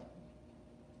heart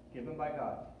given by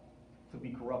God to be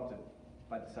corrupted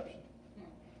by deception?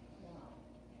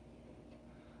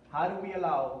 How do we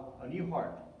allow a new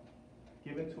heart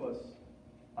given to us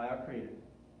by our Creator,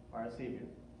 by our Savior,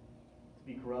 to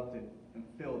be corrupted and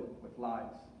filled with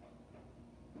lies?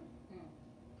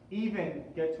 Even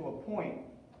get to a point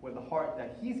where the heart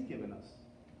that He's given us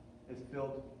is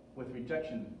filled with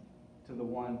rejection to the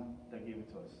one that gave it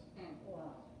to us. Wow.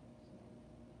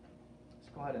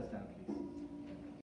 Let's go ahead and stand, please.